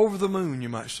over the moon, you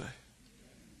might say.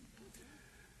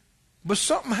 But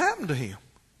something happened to him.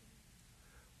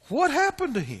 What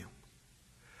happened to him?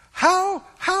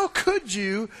 How could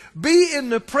you be in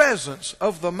the presence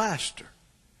of the Master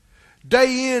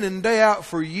day in and day out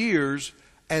for years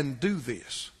and do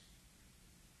this?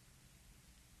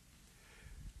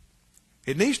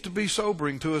 It needs to be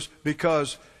sobering to us,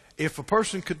 because if a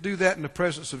person could do that in the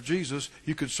presence of Jesus,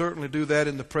 you could certainly do that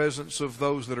in the presence of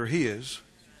those that are His.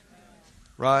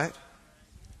 Right?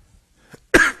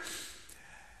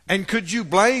 And could you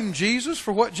blame Jesus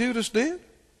for what Judas did?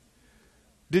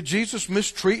 Did Jesus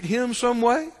mistreat him some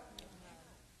way?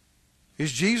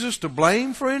 Is Jesus to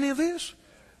blame for any of this?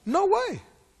 No way.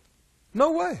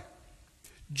 No way.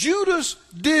 Judas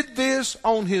did this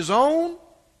on his own.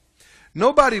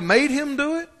 Nobody made him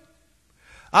do it.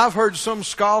 I've heard some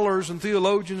scholars and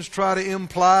theologians try to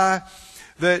imply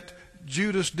that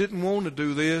Judas didn't want to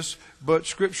do this, but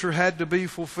Scripture had to be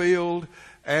fulfilled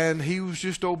and he was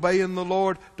just obeying the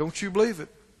Lord. Don't you believe it?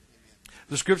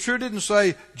 The Scripture didn't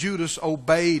say Judas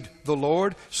obeyed the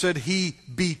Lord. It said he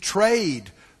betrayed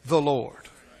the Lord.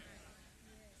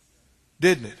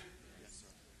 Didn't it?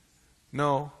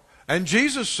 No. And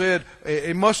Jesus said,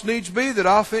 it must needs be that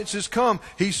offenses come.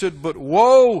 He said, but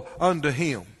woe unto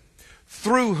him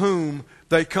through whom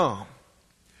they come.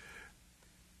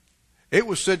 It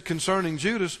was said concerning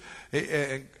Judas,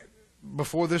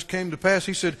 before this came to pass,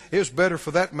 he said, it was better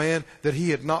for that man that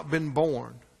he had not been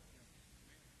born.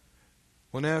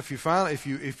 Well, now, if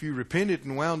you repented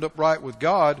and wound up right with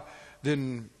God,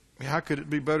 then how could it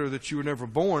be better that you were never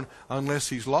born unless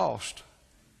he's lost?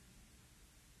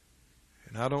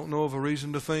 And I don't know of a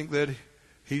reason to think that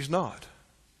he's not.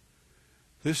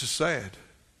 This is sad.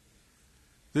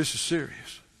 This is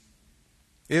serious,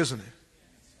 isn't it?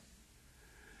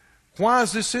 Why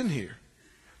is this in here?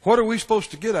 What are we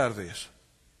supposed to get out of this?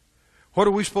 What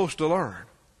are we supposed to learn?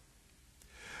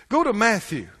 Go to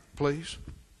Matthew, please.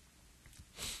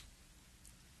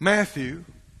 Matthew.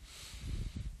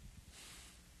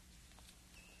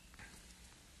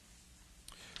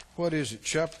 What is it?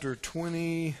 Chapter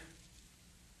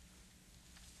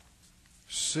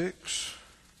 26,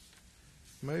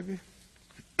 maybe?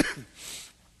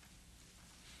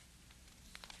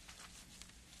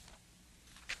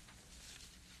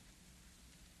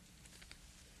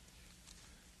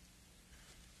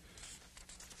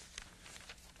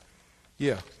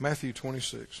 Yeah, Matthew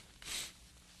 26.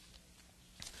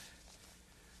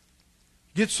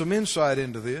 Get some insight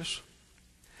into this.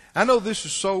 I know this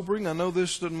is sobering. I know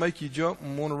this doesn't make you jump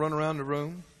and want to run around the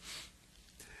room.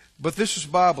 But this is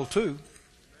Bible too,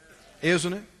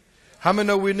 isn't it? How many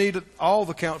know we need all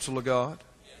the counsel of God?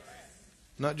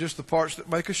 Not just the parts that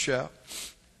make us shout.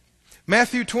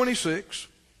 Matthew 26,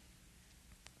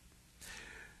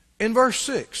 in verse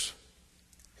 6.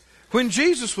 When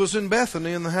Jesus was in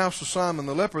Bethany in the house of Simon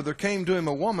the leper, there came to him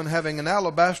a woman having an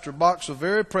alabaster box of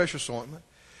very precious ointment,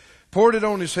 poured it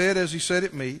on his head as he sat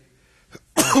at meat.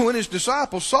 When his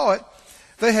disciples saw it,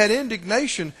 they had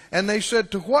indignation, and they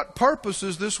said, to what purpose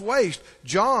is this waste?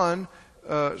 John's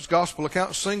gospel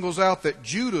account singles out that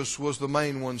Judas was the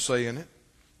main one saying it.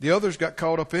 The others got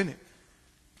caught up in it.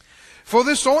 For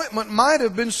this ointment might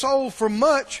have been sold for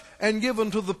much and given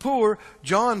to the poor.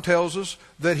 John tells us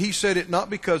that he said it not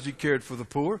because he cared for the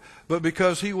poor, but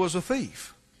because he was a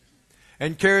thief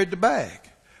and carried the bag.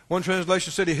 One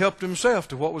translation said he helped himself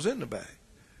to what was in the bag.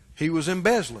 He was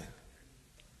embezzling.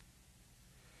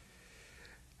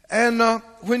 And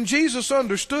when Jesus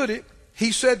understood it,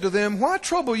 he said to them, why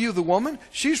trouble you the woman?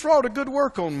 She's wrought a good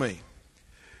work on me.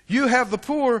 You have the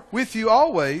poor with you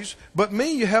always, but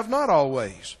me you have not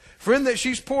always. For in that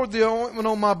she's poured the ointment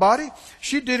on my body,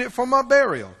 she did it for my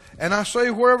burial. And I say,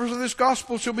 wherever this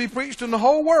gospel shall be preached in the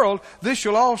whole world, this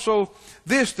shall also,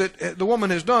 this that the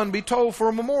woman has done, be told for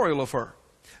a memorial of her.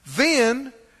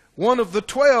 Then one of the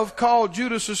 12, called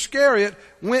Judas Iscariot,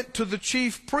 went to the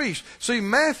chief priest. See,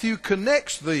 Matthew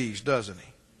connects these, doesn't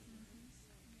he?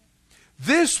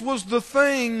 This was the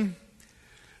thing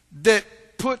that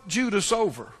put Judas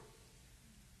over,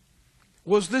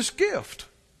 was this gift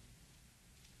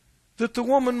that the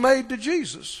woman made to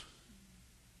Jesus.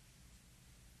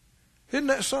 Isn't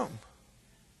that something?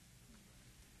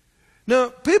 Now,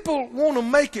 people want to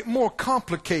make it more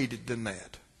complicated than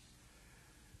that.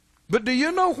 But do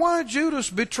you know why Judas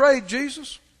betrayed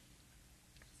Jesus?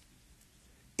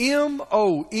 M-O-N-E-Y.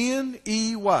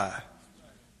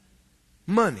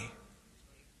 Money.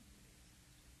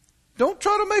 Don't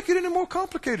try to make it any more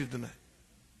complicated than that.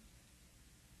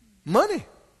 Money.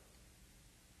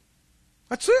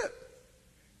 That's it.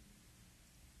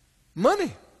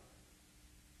 Money.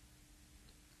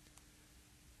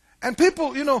 And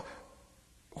people,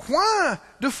 why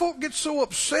do folk get so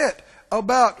upset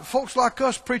about folks like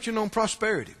us preaching on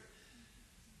prosperity?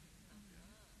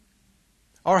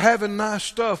 Or having nice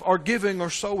stuff, or giving or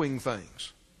sowing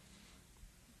things.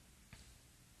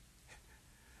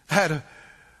 I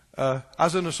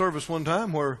was in a service one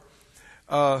time where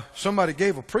somebody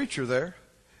gave a preacher there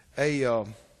a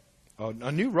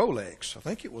new Rolex. I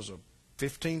think it was a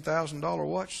 $15,000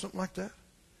 watch, something like that.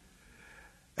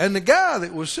 And the guy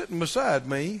that was sitting beside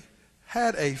me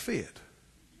had a fit.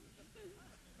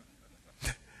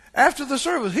 After the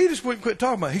service, he just wouldn't quit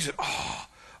talking about it. He said,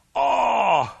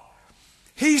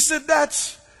 He said,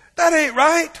 that ain't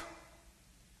right.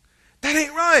 That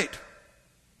ain't right.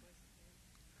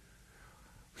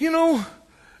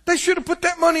 They should have put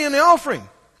that money in the offering.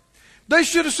 They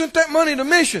should have sent that money to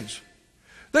missions.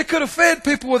 They could have fed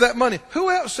people with that money.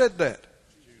 Who else said that?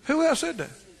 Who else said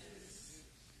that?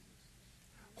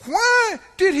 Why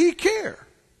did he care?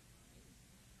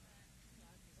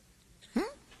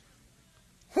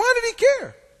 Why did he care?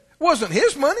 It wasn't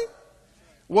his money. It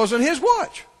wasn't his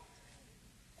watch.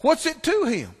 What's it to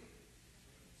him?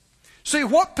 See,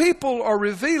 what people are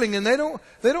revealing, and they don't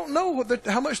know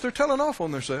how much they're telling off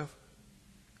on themselves.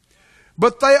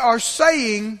 But they are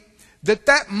saying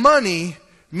that money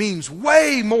means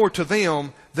way more to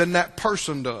them than that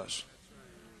person does.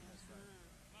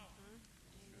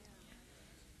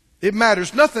 It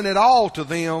matters nothing at all to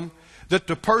them that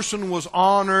the person was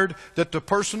honored, that the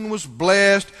person was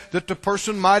blessed, that the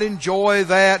person might enjoy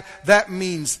that. That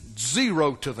means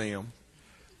zero to them.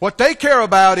 What they care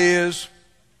about is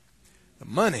the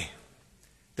money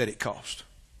that it cost.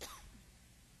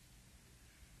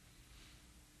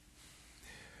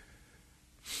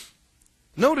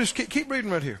 Notice, keep reading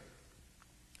right here.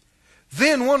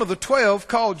 Then one of the 12,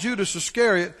 called Judas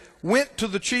Iscariot, went to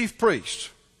the chief priests.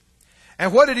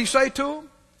 And what did he say to them?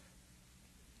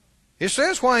 It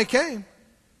says why he came.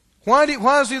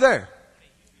 Why is he there?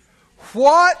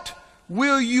 What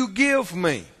will you give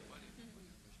me?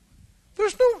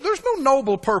 There's no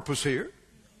noble purpose here.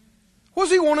 What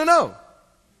does he want to know?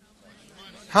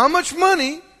 How much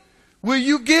money will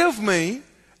you give me,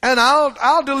 and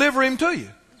I'll deliver him to you?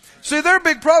 See, their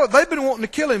big problem, they've been wanting to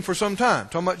kill him for some time,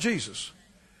 talking about Jesus.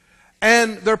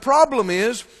 And their problem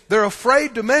is they're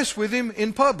afraid to mess with him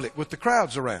in public with the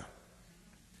crowds around.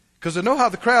 Because they know how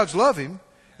the crowds love him,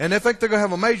 and they think they're going to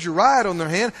have a major riot on their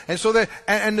hand. And so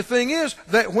and the thing is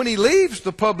that when he leaves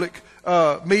the public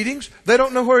meetings, they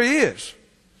don't know where he is.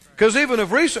 Because even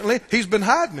of recently, he's been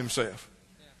hiding himself.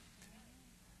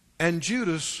 And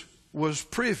Judas was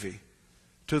privy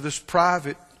to this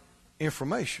private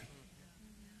information.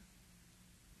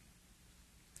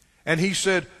 And he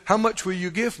said, how much will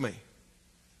you give me?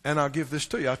 And I'll give this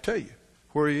to you. I'll tell you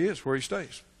where he is, where he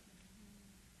stays.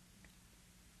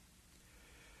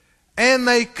 And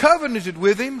they covenanted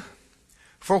with him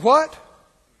for what?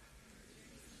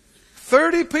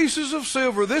 30 pieces of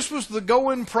silver. This was the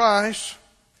going price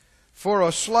for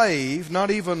a slave,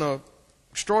 not even an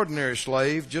extraordinary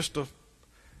slave, just an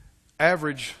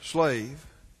average slave.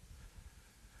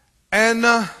 And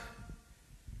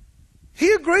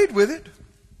he agreed with it.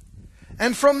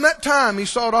 And from that time he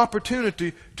sought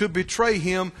opportunity to betray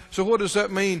him. So what does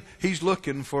that mean? He's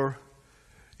looking for,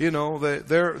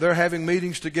 they're having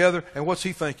meetings together, and what's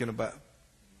he thinking about?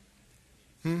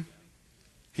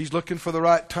 He's looking for the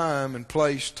right time and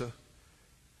place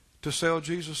to sell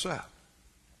Jesus out.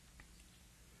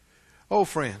 Oh,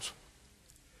 friends,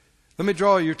 let me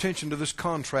draw your attention to this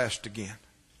contrast again.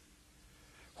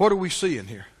 What are we seeing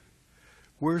here?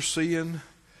 We're seeing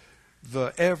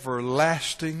the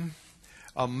everlasting,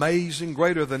 amazing,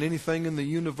 greater than anything in the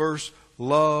universe,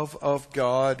 love of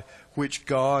God, which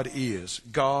God is.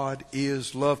 God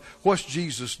is love. What's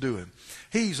Jesus doing?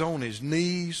 He's on his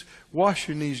knees,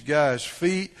 washing these guys'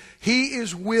 feet. He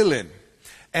is willing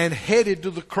and headed to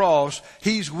the cross.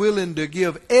 He's willing to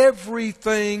give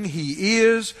everything he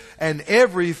is and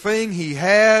everything he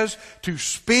has to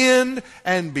spend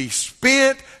and be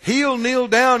spent. He'll kneel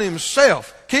down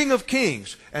himself, King of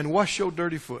Kings, and wash your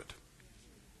dirty foot.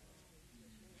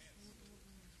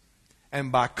 And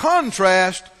by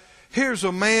contrast, here's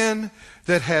a man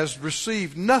that has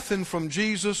received nothing from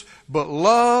Jesus but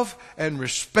love and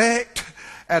respect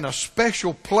and a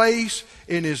special place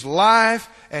in his life,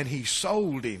 and he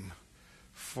sold him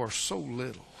for so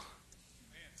little.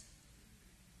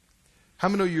 How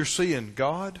many of you are seeing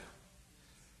God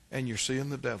and you're seeing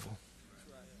the devil?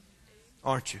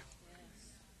 Aren't you?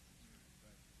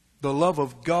 The love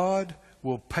of God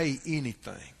will pay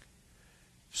anything,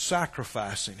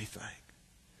 sacrifice anything,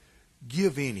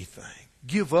 give anything,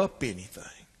 give up anything,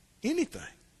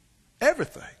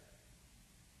 everything,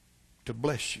 to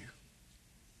bless you,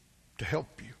 to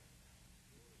help you,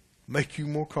 make you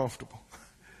more comfortable.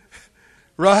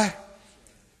 Right?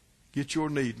 Get your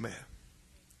need met.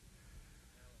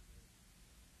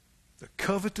 The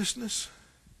covetousness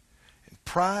and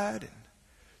pride and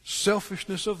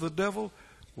selfishness of the devil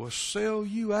will sell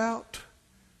you out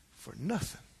for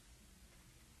nothing,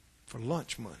 for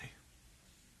lunch money.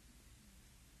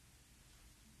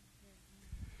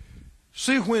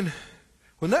 See, when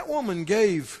that woman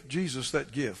gave Jesus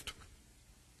that gift,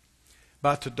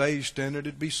 by today's standard,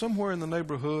 it'd be somewhere in the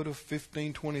neighborhood of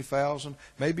 $15,000, $20,000,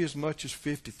 maybe as much as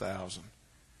 $50,000.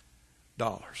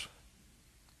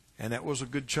 And that was a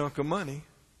good chunk of money.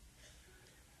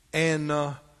 And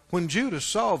when Judas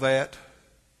saw that,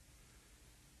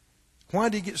 why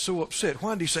did he get so upset?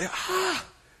 Why did he say,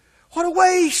 what a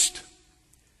waste!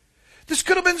 This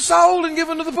could have been sold and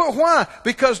given to the poor. Why?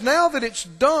 Because now that it's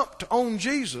dumped on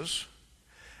Jesus,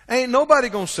 ain't nobody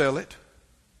going to sell it.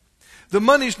 The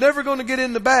money's never going to get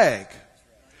in the bag.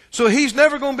 So he's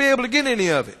never going to be able to get any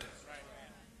of it.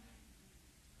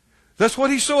 That's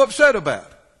what he's so upset about.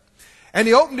 And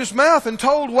he opened his mouth and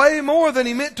told way more than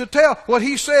he meant to tell. What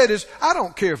he said is, I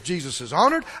don't care if Jesus is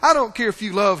honored. I don't care if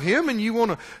you love him and you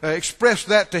want to express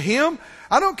that to him.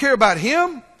 I don't care about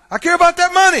him. I care about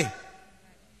that money.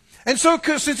 And so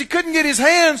since he couldn't get his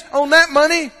hands on that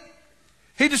money,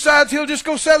 he decides he'll just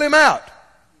go sell him out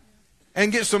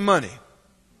and get some money.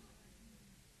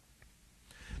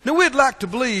 Now, we'd like to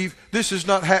believe this is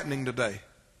not happening today.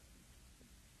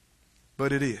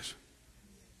 But it is.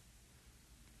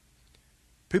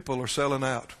 People are selling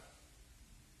out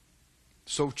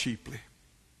so cheaply.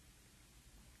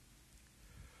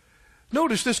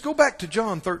 Notice this. Go back to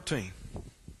John 13.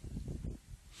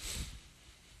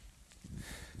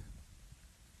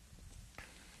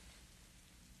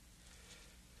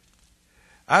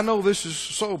 I know this is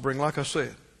sobering, like I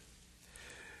said.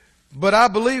 But I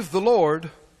believe the Lord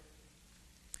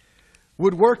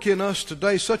would work in us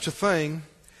today such a thing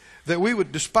that we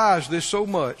would despise this so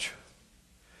much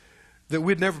that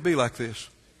we'd never be like this.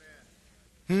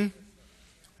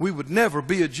 We would never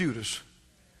be a Judas.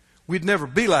 We'd never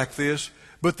be like this,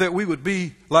 but that we would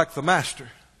be like the Master.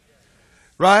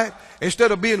 Right?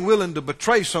 Instead of being willing to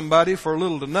betray somebody for a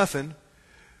little to nothing,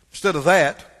 instead of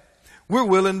that, we're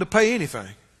willing to pay anything,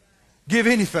 give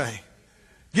anything,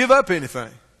 give up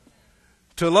anything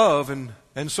to love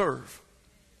and serve.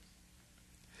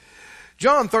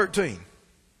 John 13.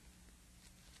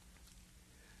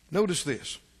 Notice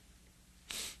this.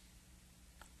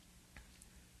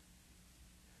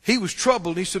 He was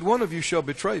troubled. He said, one of you shall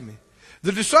betray me.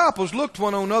 The disciples looked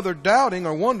one on another, doubting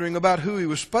or wondering about who he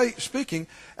was speaking.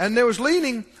 And there was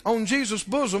leaning on Jesus'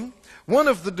 bosom one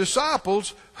of the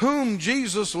disciples whom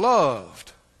Jesus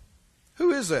loved. Who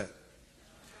is that?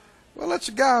 Well, that's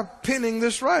a guy penning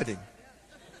this writing.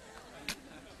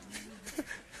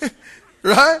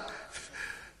 Right?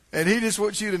 And he just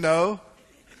wants you to know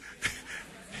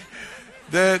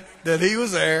that he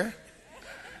was there.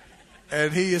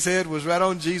 And his head was right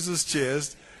on Jesus'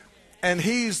 chest. And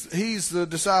he's the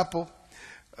disciple,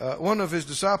 one of his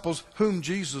disciples whom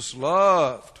Jesus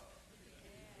loved.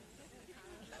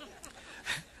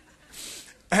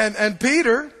 And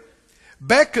Peter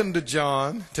beckoned to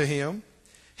John, to him.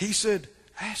 He said,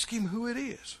 ask him who it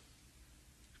is.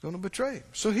 He's going to betray him.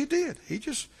 So he did. He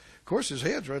just, of course, his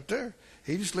head's right there.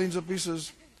 He just leans up, he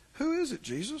says, who is it,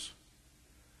 Jesus?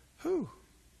 Who?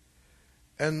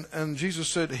 And Jesus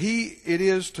said, he it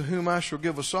is to whom I shall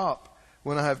give a sop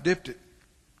when I have dipped it.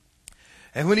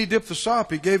 And when he dipped the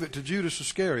sop, he gave it to Judas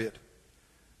Iscariot,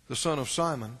 the son of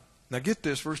Simon. Now get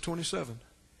this, verse 27.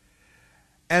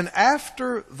 And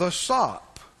after the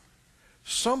sop,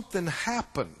 something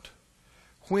happened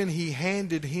when he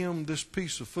handed him this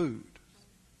piece of food.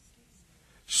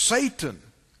 Satan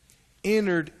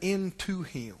entered into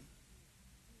him.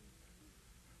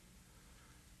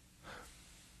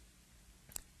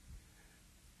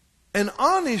 An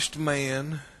honest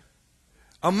man,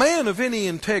 a man of any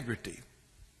integrity,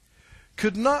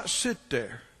 could not sit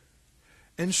there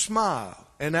and smile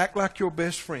and act like your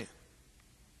best friend.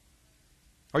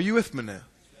 Are you with me now?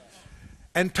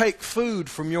 And take food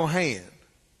from your hand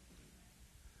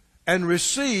and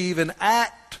receive an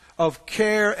act of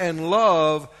care and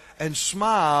love and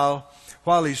smile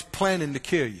while he's planning to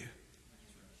kill you.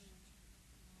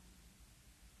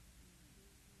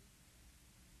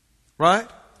 Right?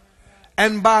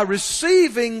 And by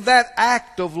receiving that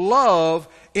act of love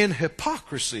in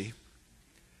hypocrisy,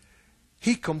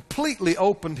 he completely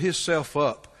opened himself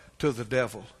up to the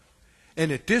devil.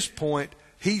 And at this point,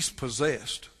 he's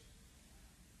possessed.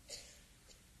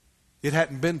 It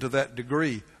hadn't been to that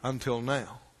degree until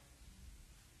now.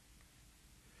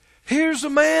 Here's a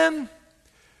man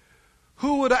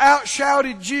who would have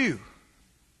outshouted you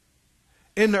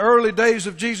in the early days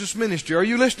of Jesus' ministry. Are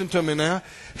you listening to me now?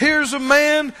 Here's a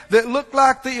man that looked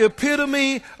like the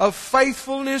epitome of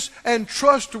faithfulness and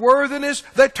trustworthiness.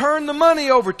 They turned the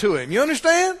money over to him. You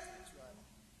understand?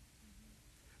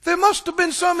 There must have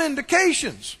been some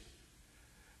indications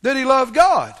that he loved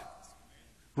God.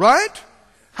 Right?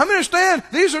 How many understand?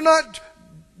 These are not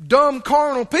dumb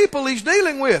carnal people he's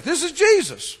dealing with. This is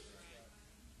Jesus.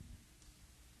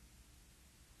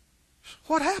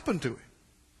 What happened to him?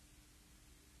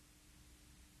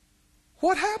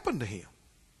 What happened to him?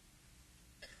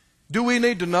 Do we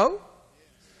need to know?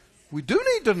 We do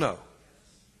need to know.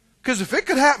 Because if it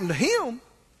could happen to him,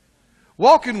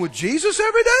 walking with Jesus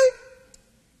every day,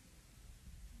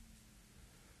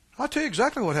 I'll tell you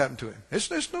exactly what happened to him.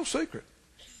 It's no secret.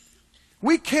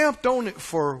 We camped on it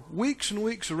for weeks and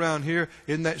weeks around here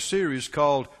in that series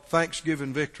called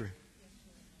Thanksgiving Victory.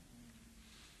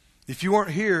 If you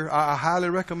weren't here, I highly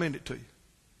recommend it to you.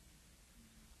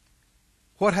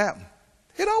 What happened?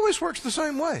 It always works the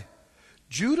same way.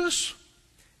 Judas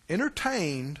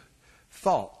entertained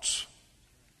thoughts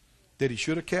that he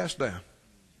should have cast down.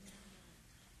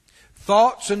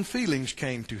 Thoughts and feelings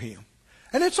came to him.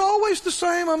 And it's always the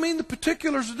same. I mean, the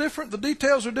particulars are different, the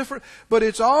details are different, but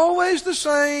it's always the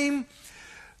same.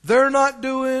 They're not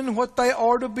doing what they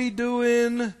ought to be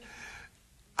doing.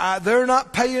 They're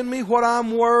not paying me what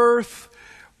I'm worth.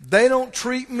 They don't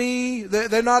treat me.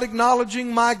 They're not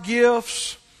acknowledging my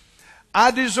gifts.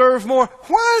 I deserve more.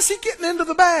 Why is he getting into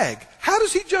the bag? How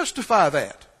does he justify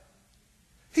that?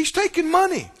 He's taking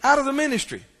money out of the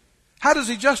ministry. How does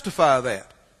he justify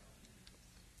that?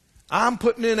 I'm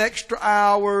putting in extra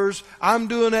hours. I'm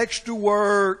doing extra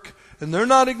work. And they're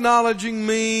not acknowledging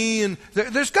me. And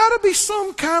there's got to be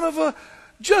some kind of a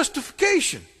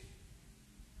justification.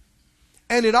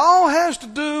 And it all has to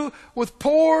do with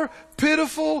poor,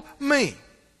 pitiful me.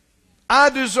 I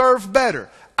deserve better.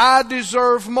 I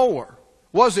deserve more.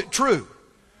 Was it true?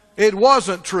 It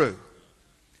wasn't true.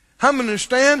 How many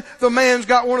understand the man's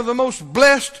got one of the most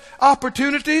blessed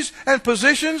opportunities and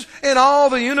positions in all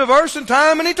the universe and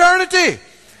time and eternity?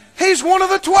 He's one of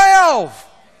the 12.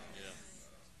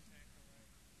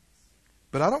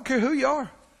 But I don't care who you are.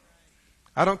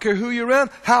 I don't care who you're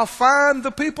around, how fine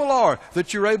the people are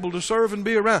that you're able to serve and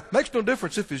be around. Makes no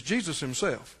difference if it's Jesus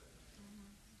himself.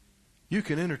 You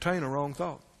can entertain a wrong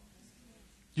thought.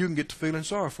 You can get to feeling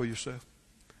sorry for yourself.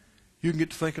 You can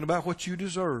get to thinking about what you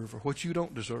deserve or what you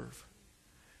don't deserve.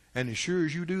 And as sure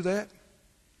as you do that,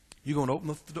 you're going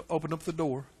to open up the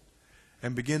door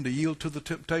and begin to yield to the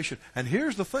temptation. And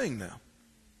here's the thing now.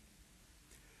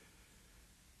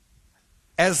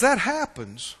 As that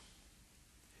happens,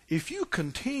 if you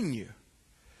continue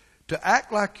to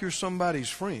act like you're somebody's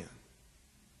friend,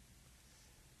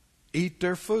 eat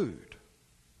their food,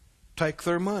 take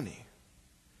their money,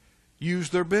 use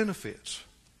their benefits,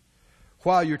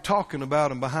 while you're talking about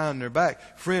them behind their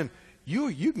back. Friend,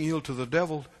 you can yield to the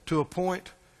devil to a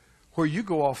point where you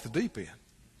go off the deep end.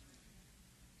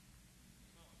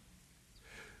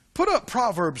 Put up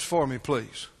Proverbs for me,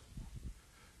 please.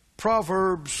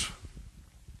 Proverbs,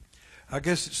 I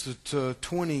guess it's the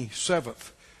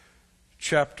 27th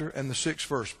chapter and the 6th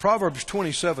verse. Proverbs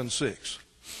 27:6.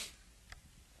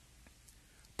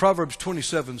 Proverbs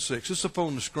 27:6. It's up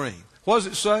on the screen. What does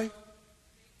it say?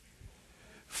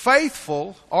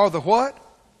 Faithful are the what?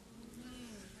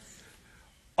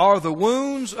 Are the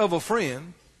wounds of a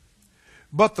friend,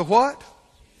 but the what?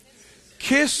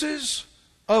 Kisses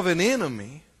of an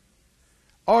enemy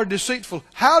are deceitful.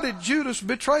 How did Judas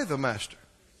betray the master?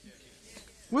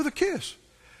 With a kiss.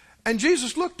 And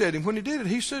Jesus looked at him when he did it.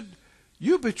 He said,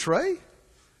 you betray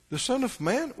the Son of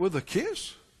Man with a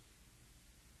kiss?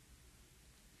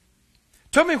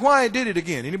 Tell me why he did it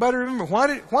again. Anybody remember?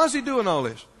 Why is he doing all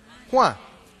this? Why?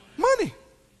 Money.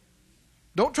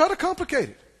 Don't try to complicate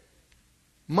it.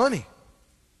 Money.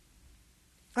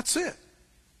 That's it.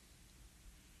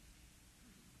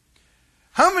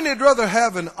 How many would rather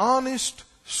have an honest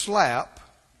slap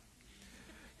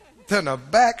than a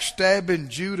backstabbing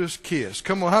Judas kiss?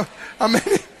 Come on. I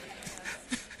mean,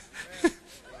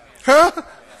 huh?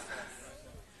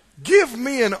 Give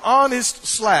me an honest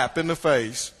slap in the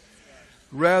face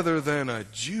rather than a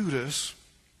Judas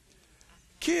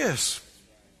kiss.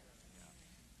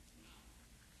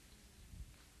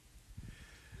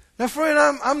 Now,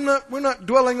 friend, we're not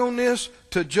dwelling on this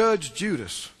to judge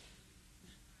Judas.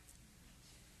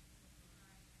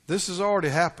 This has already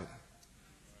happened.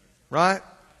 Right?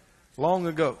 Long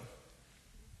ago.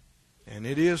 And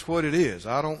it is what it is.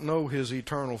 I don't know his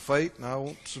eternal fate, and I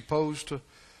won't suppose to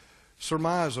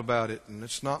surmise about it, and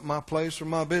it's not my place or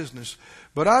my business.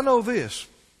 But I know this.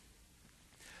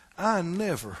 I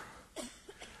never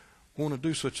want to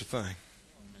do such a thing.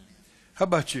 How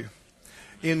about you?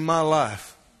 In my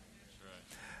life.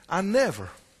 I never.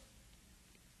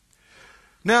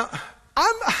 Now,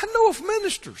 I know of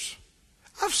ministers.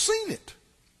 I've seen it.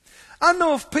 I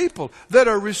know of people that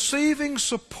are receiving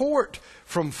support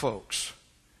from folks.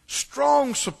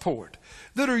 Strong support.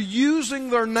 That are using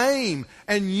their name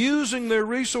and using their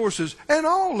resources. And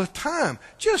all the time,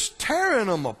 just tearing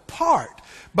them apart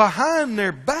behind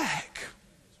their back.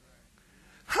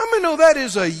 How many know that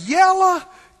is a yellow,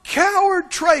 coward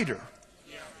traitor?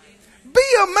 Be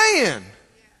a man.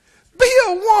 Be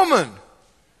a woman.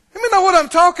 You know what I'm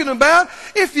talking about?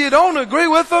 If you don't agree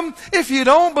with them, if you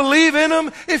don't believe in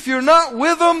them, if you're not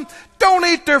with them, don't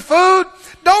eat their food,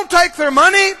 don't take their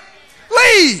money,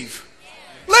 leave.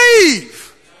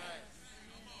 Leave.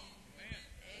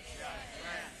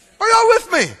 Are y'all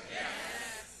with me?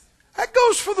 That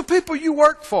goes for the people you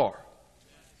work for.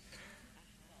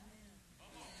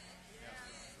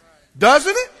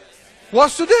 Doesn't it?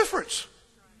 What's the difference?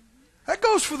 That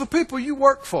goes for the people you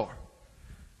work for.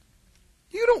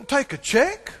 You don't take a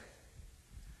check.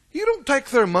 You don't take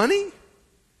their money.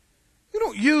 You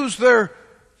don't use their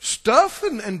stuff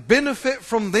and benefit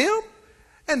from them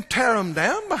and tear them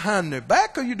down behind their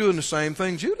back. Are you doing the same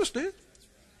thing Judas did?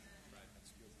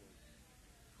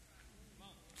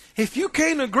 If you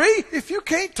can't agree, if you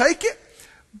can't take it,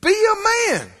 be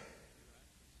a man.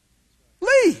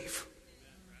 Leave.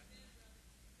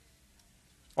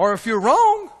 Or if you're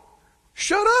wrong,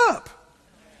 shut up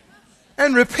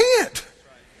and repent.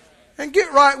 And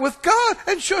get right with God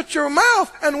and shut your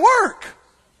mouth and work.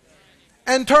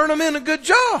 And turn them in a good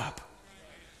job.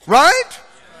 Right?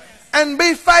 And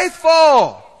be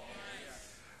faithful.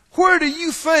 Where do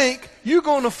you think you're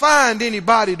going to find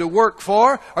anybody to work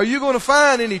for? Are you going to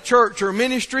find any church or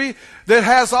ministry that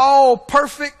has all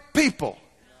perfect people?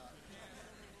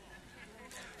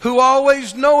 Who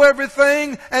always know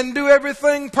everything and do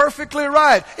everything perfectly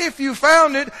right. If you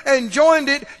found it and joined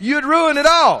it, you'd ruin it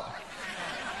all.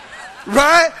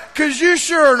 Right? Because you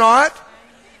sure not.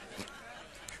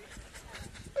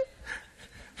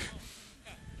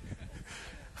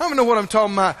 How many know what I'm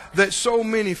talking about? That so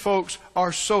many folks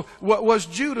are so... Was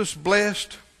Judas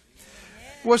blessed?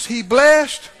 Was he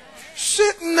blessed?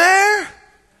 Sitting there?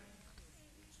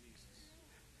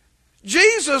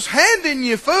 Jesus handing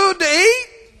you food to eat?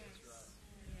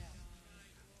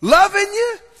 Loving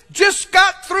you? Just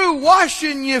got through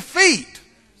washing your feet.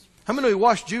 How many know he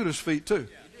washed Judas' feet too?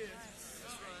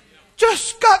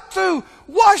 Just got through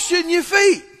washing your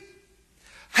feet.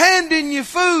 handing you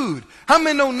food. How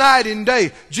many know night and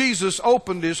day Jesus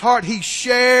opened His heart? He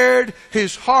shared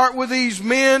His heart with these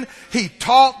men. He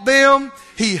taught them.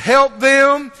 He helped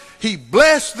them. He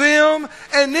blessed them.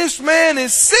 And this man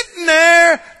is sitting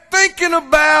there thinking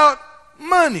about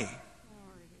money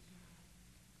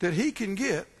that he can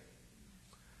get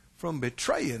from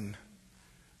betraying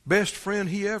best friend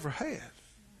he ever had.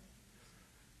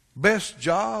 Best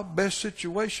job, best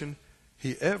situation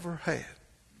he ever had.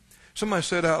 Somebody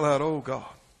said out loud, "Oh God,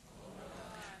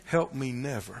 help me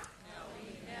never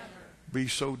be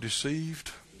so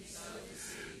deceived,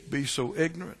 be so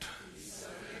ignorant,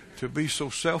 to be so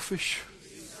selfish,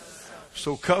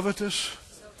 so covetous.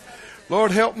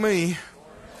 Lord, help me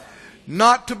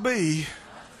not to be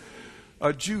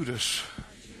a Judas,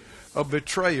 a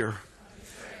betrayer,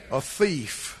 a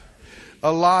thief,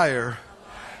 a liar,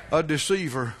 a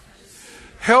deceiver.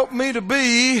 Help me to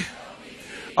be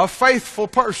a faithful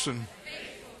person,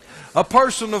 a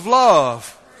person of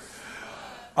love,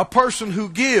 a person who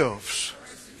gives,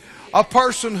 a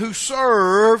person who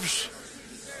serves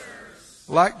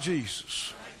like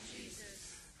Jesus."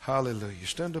 Hallelujah.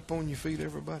 Stand up on your feet,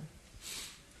 everybody.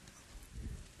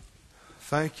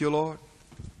 Thank you, Lord.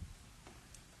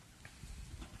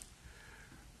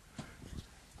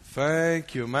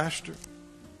 Thank you, Master.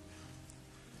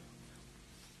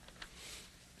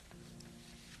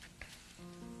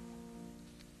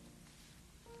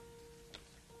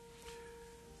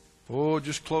 Oh,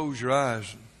 just close your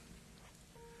eyes and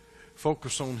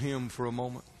focus on Him for a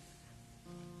moment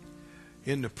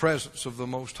in the presence of the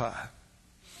Most High.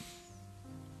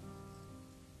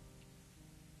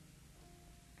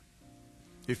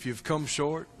 If you've come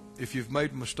short, if you've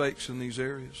made mistakes in these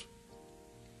areas,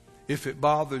 if it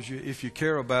bothers you, if you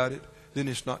care about it, then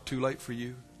it's not too late for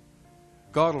you.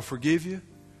 God will forgive you.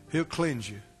 He'll cleanse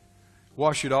you.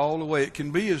 Wash it all away. It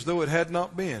can be as though it had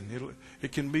not been.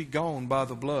 It can be gone by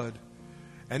the blood.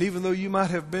 And even though you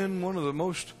might have been one of the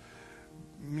most,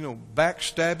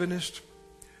 backstabbingest,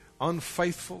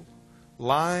 unfaithful,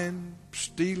 lying,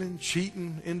 stealing,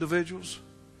 cheating individuals,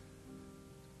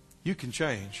 you can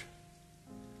change.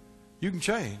 You can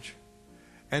change.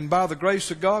 And by the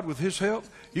grace of God, with His help,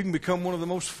 you can become one of the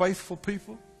most faithful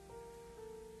people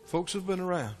folks have been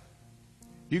around.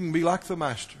 You can be like the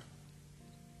Master.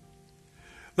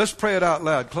 Let's pray it out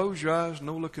loud. Close your eyes.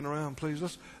 No looking around, please.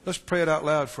 Let's pray it out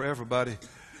loud for everybody.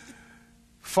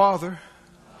 Father,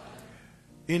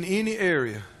 in any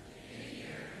area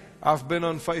I've been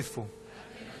unfaithful,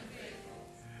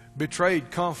 betrayed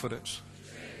confidence,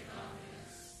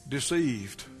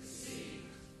 deceived,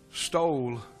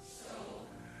 stole,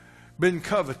 been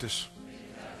covetous,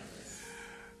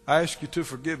 I ask you to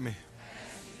forgive me.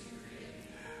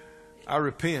 I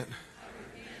repent.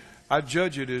 I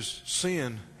judge it as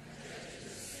sin,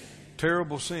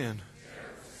 terrible sin,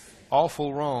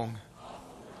 awful wrong.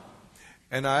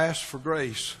 And I ask for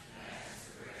grace,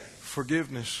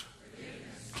 forgiveness,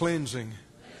 cleansing,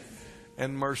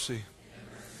 and mercy.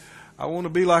 I want to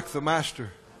be like the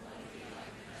Master,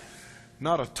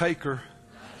 not a taker,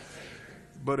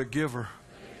 but a giver.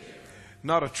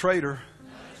 Not a traitor,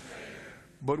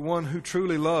 but one who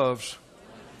truly loves,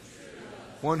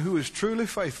 one who is truly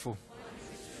faithful.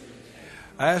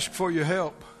 I ask for your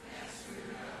help.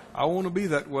 I want to be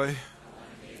that way.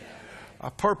 I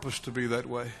purpose to be that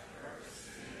way.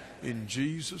 In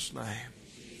Jesus' name.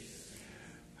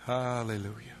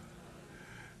 Hallelujah.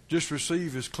 Just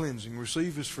receive His cleansing.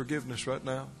 Receive His forgiveness right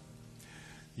now.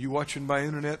 You watching by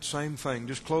internet, same thing.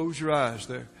 Just close your eyes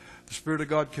there. The Spirit of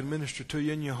God can minister to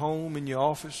you in your home, in your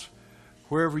office,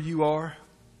 wherever you are.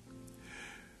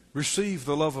 Receive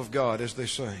the love of God as they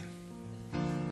sing.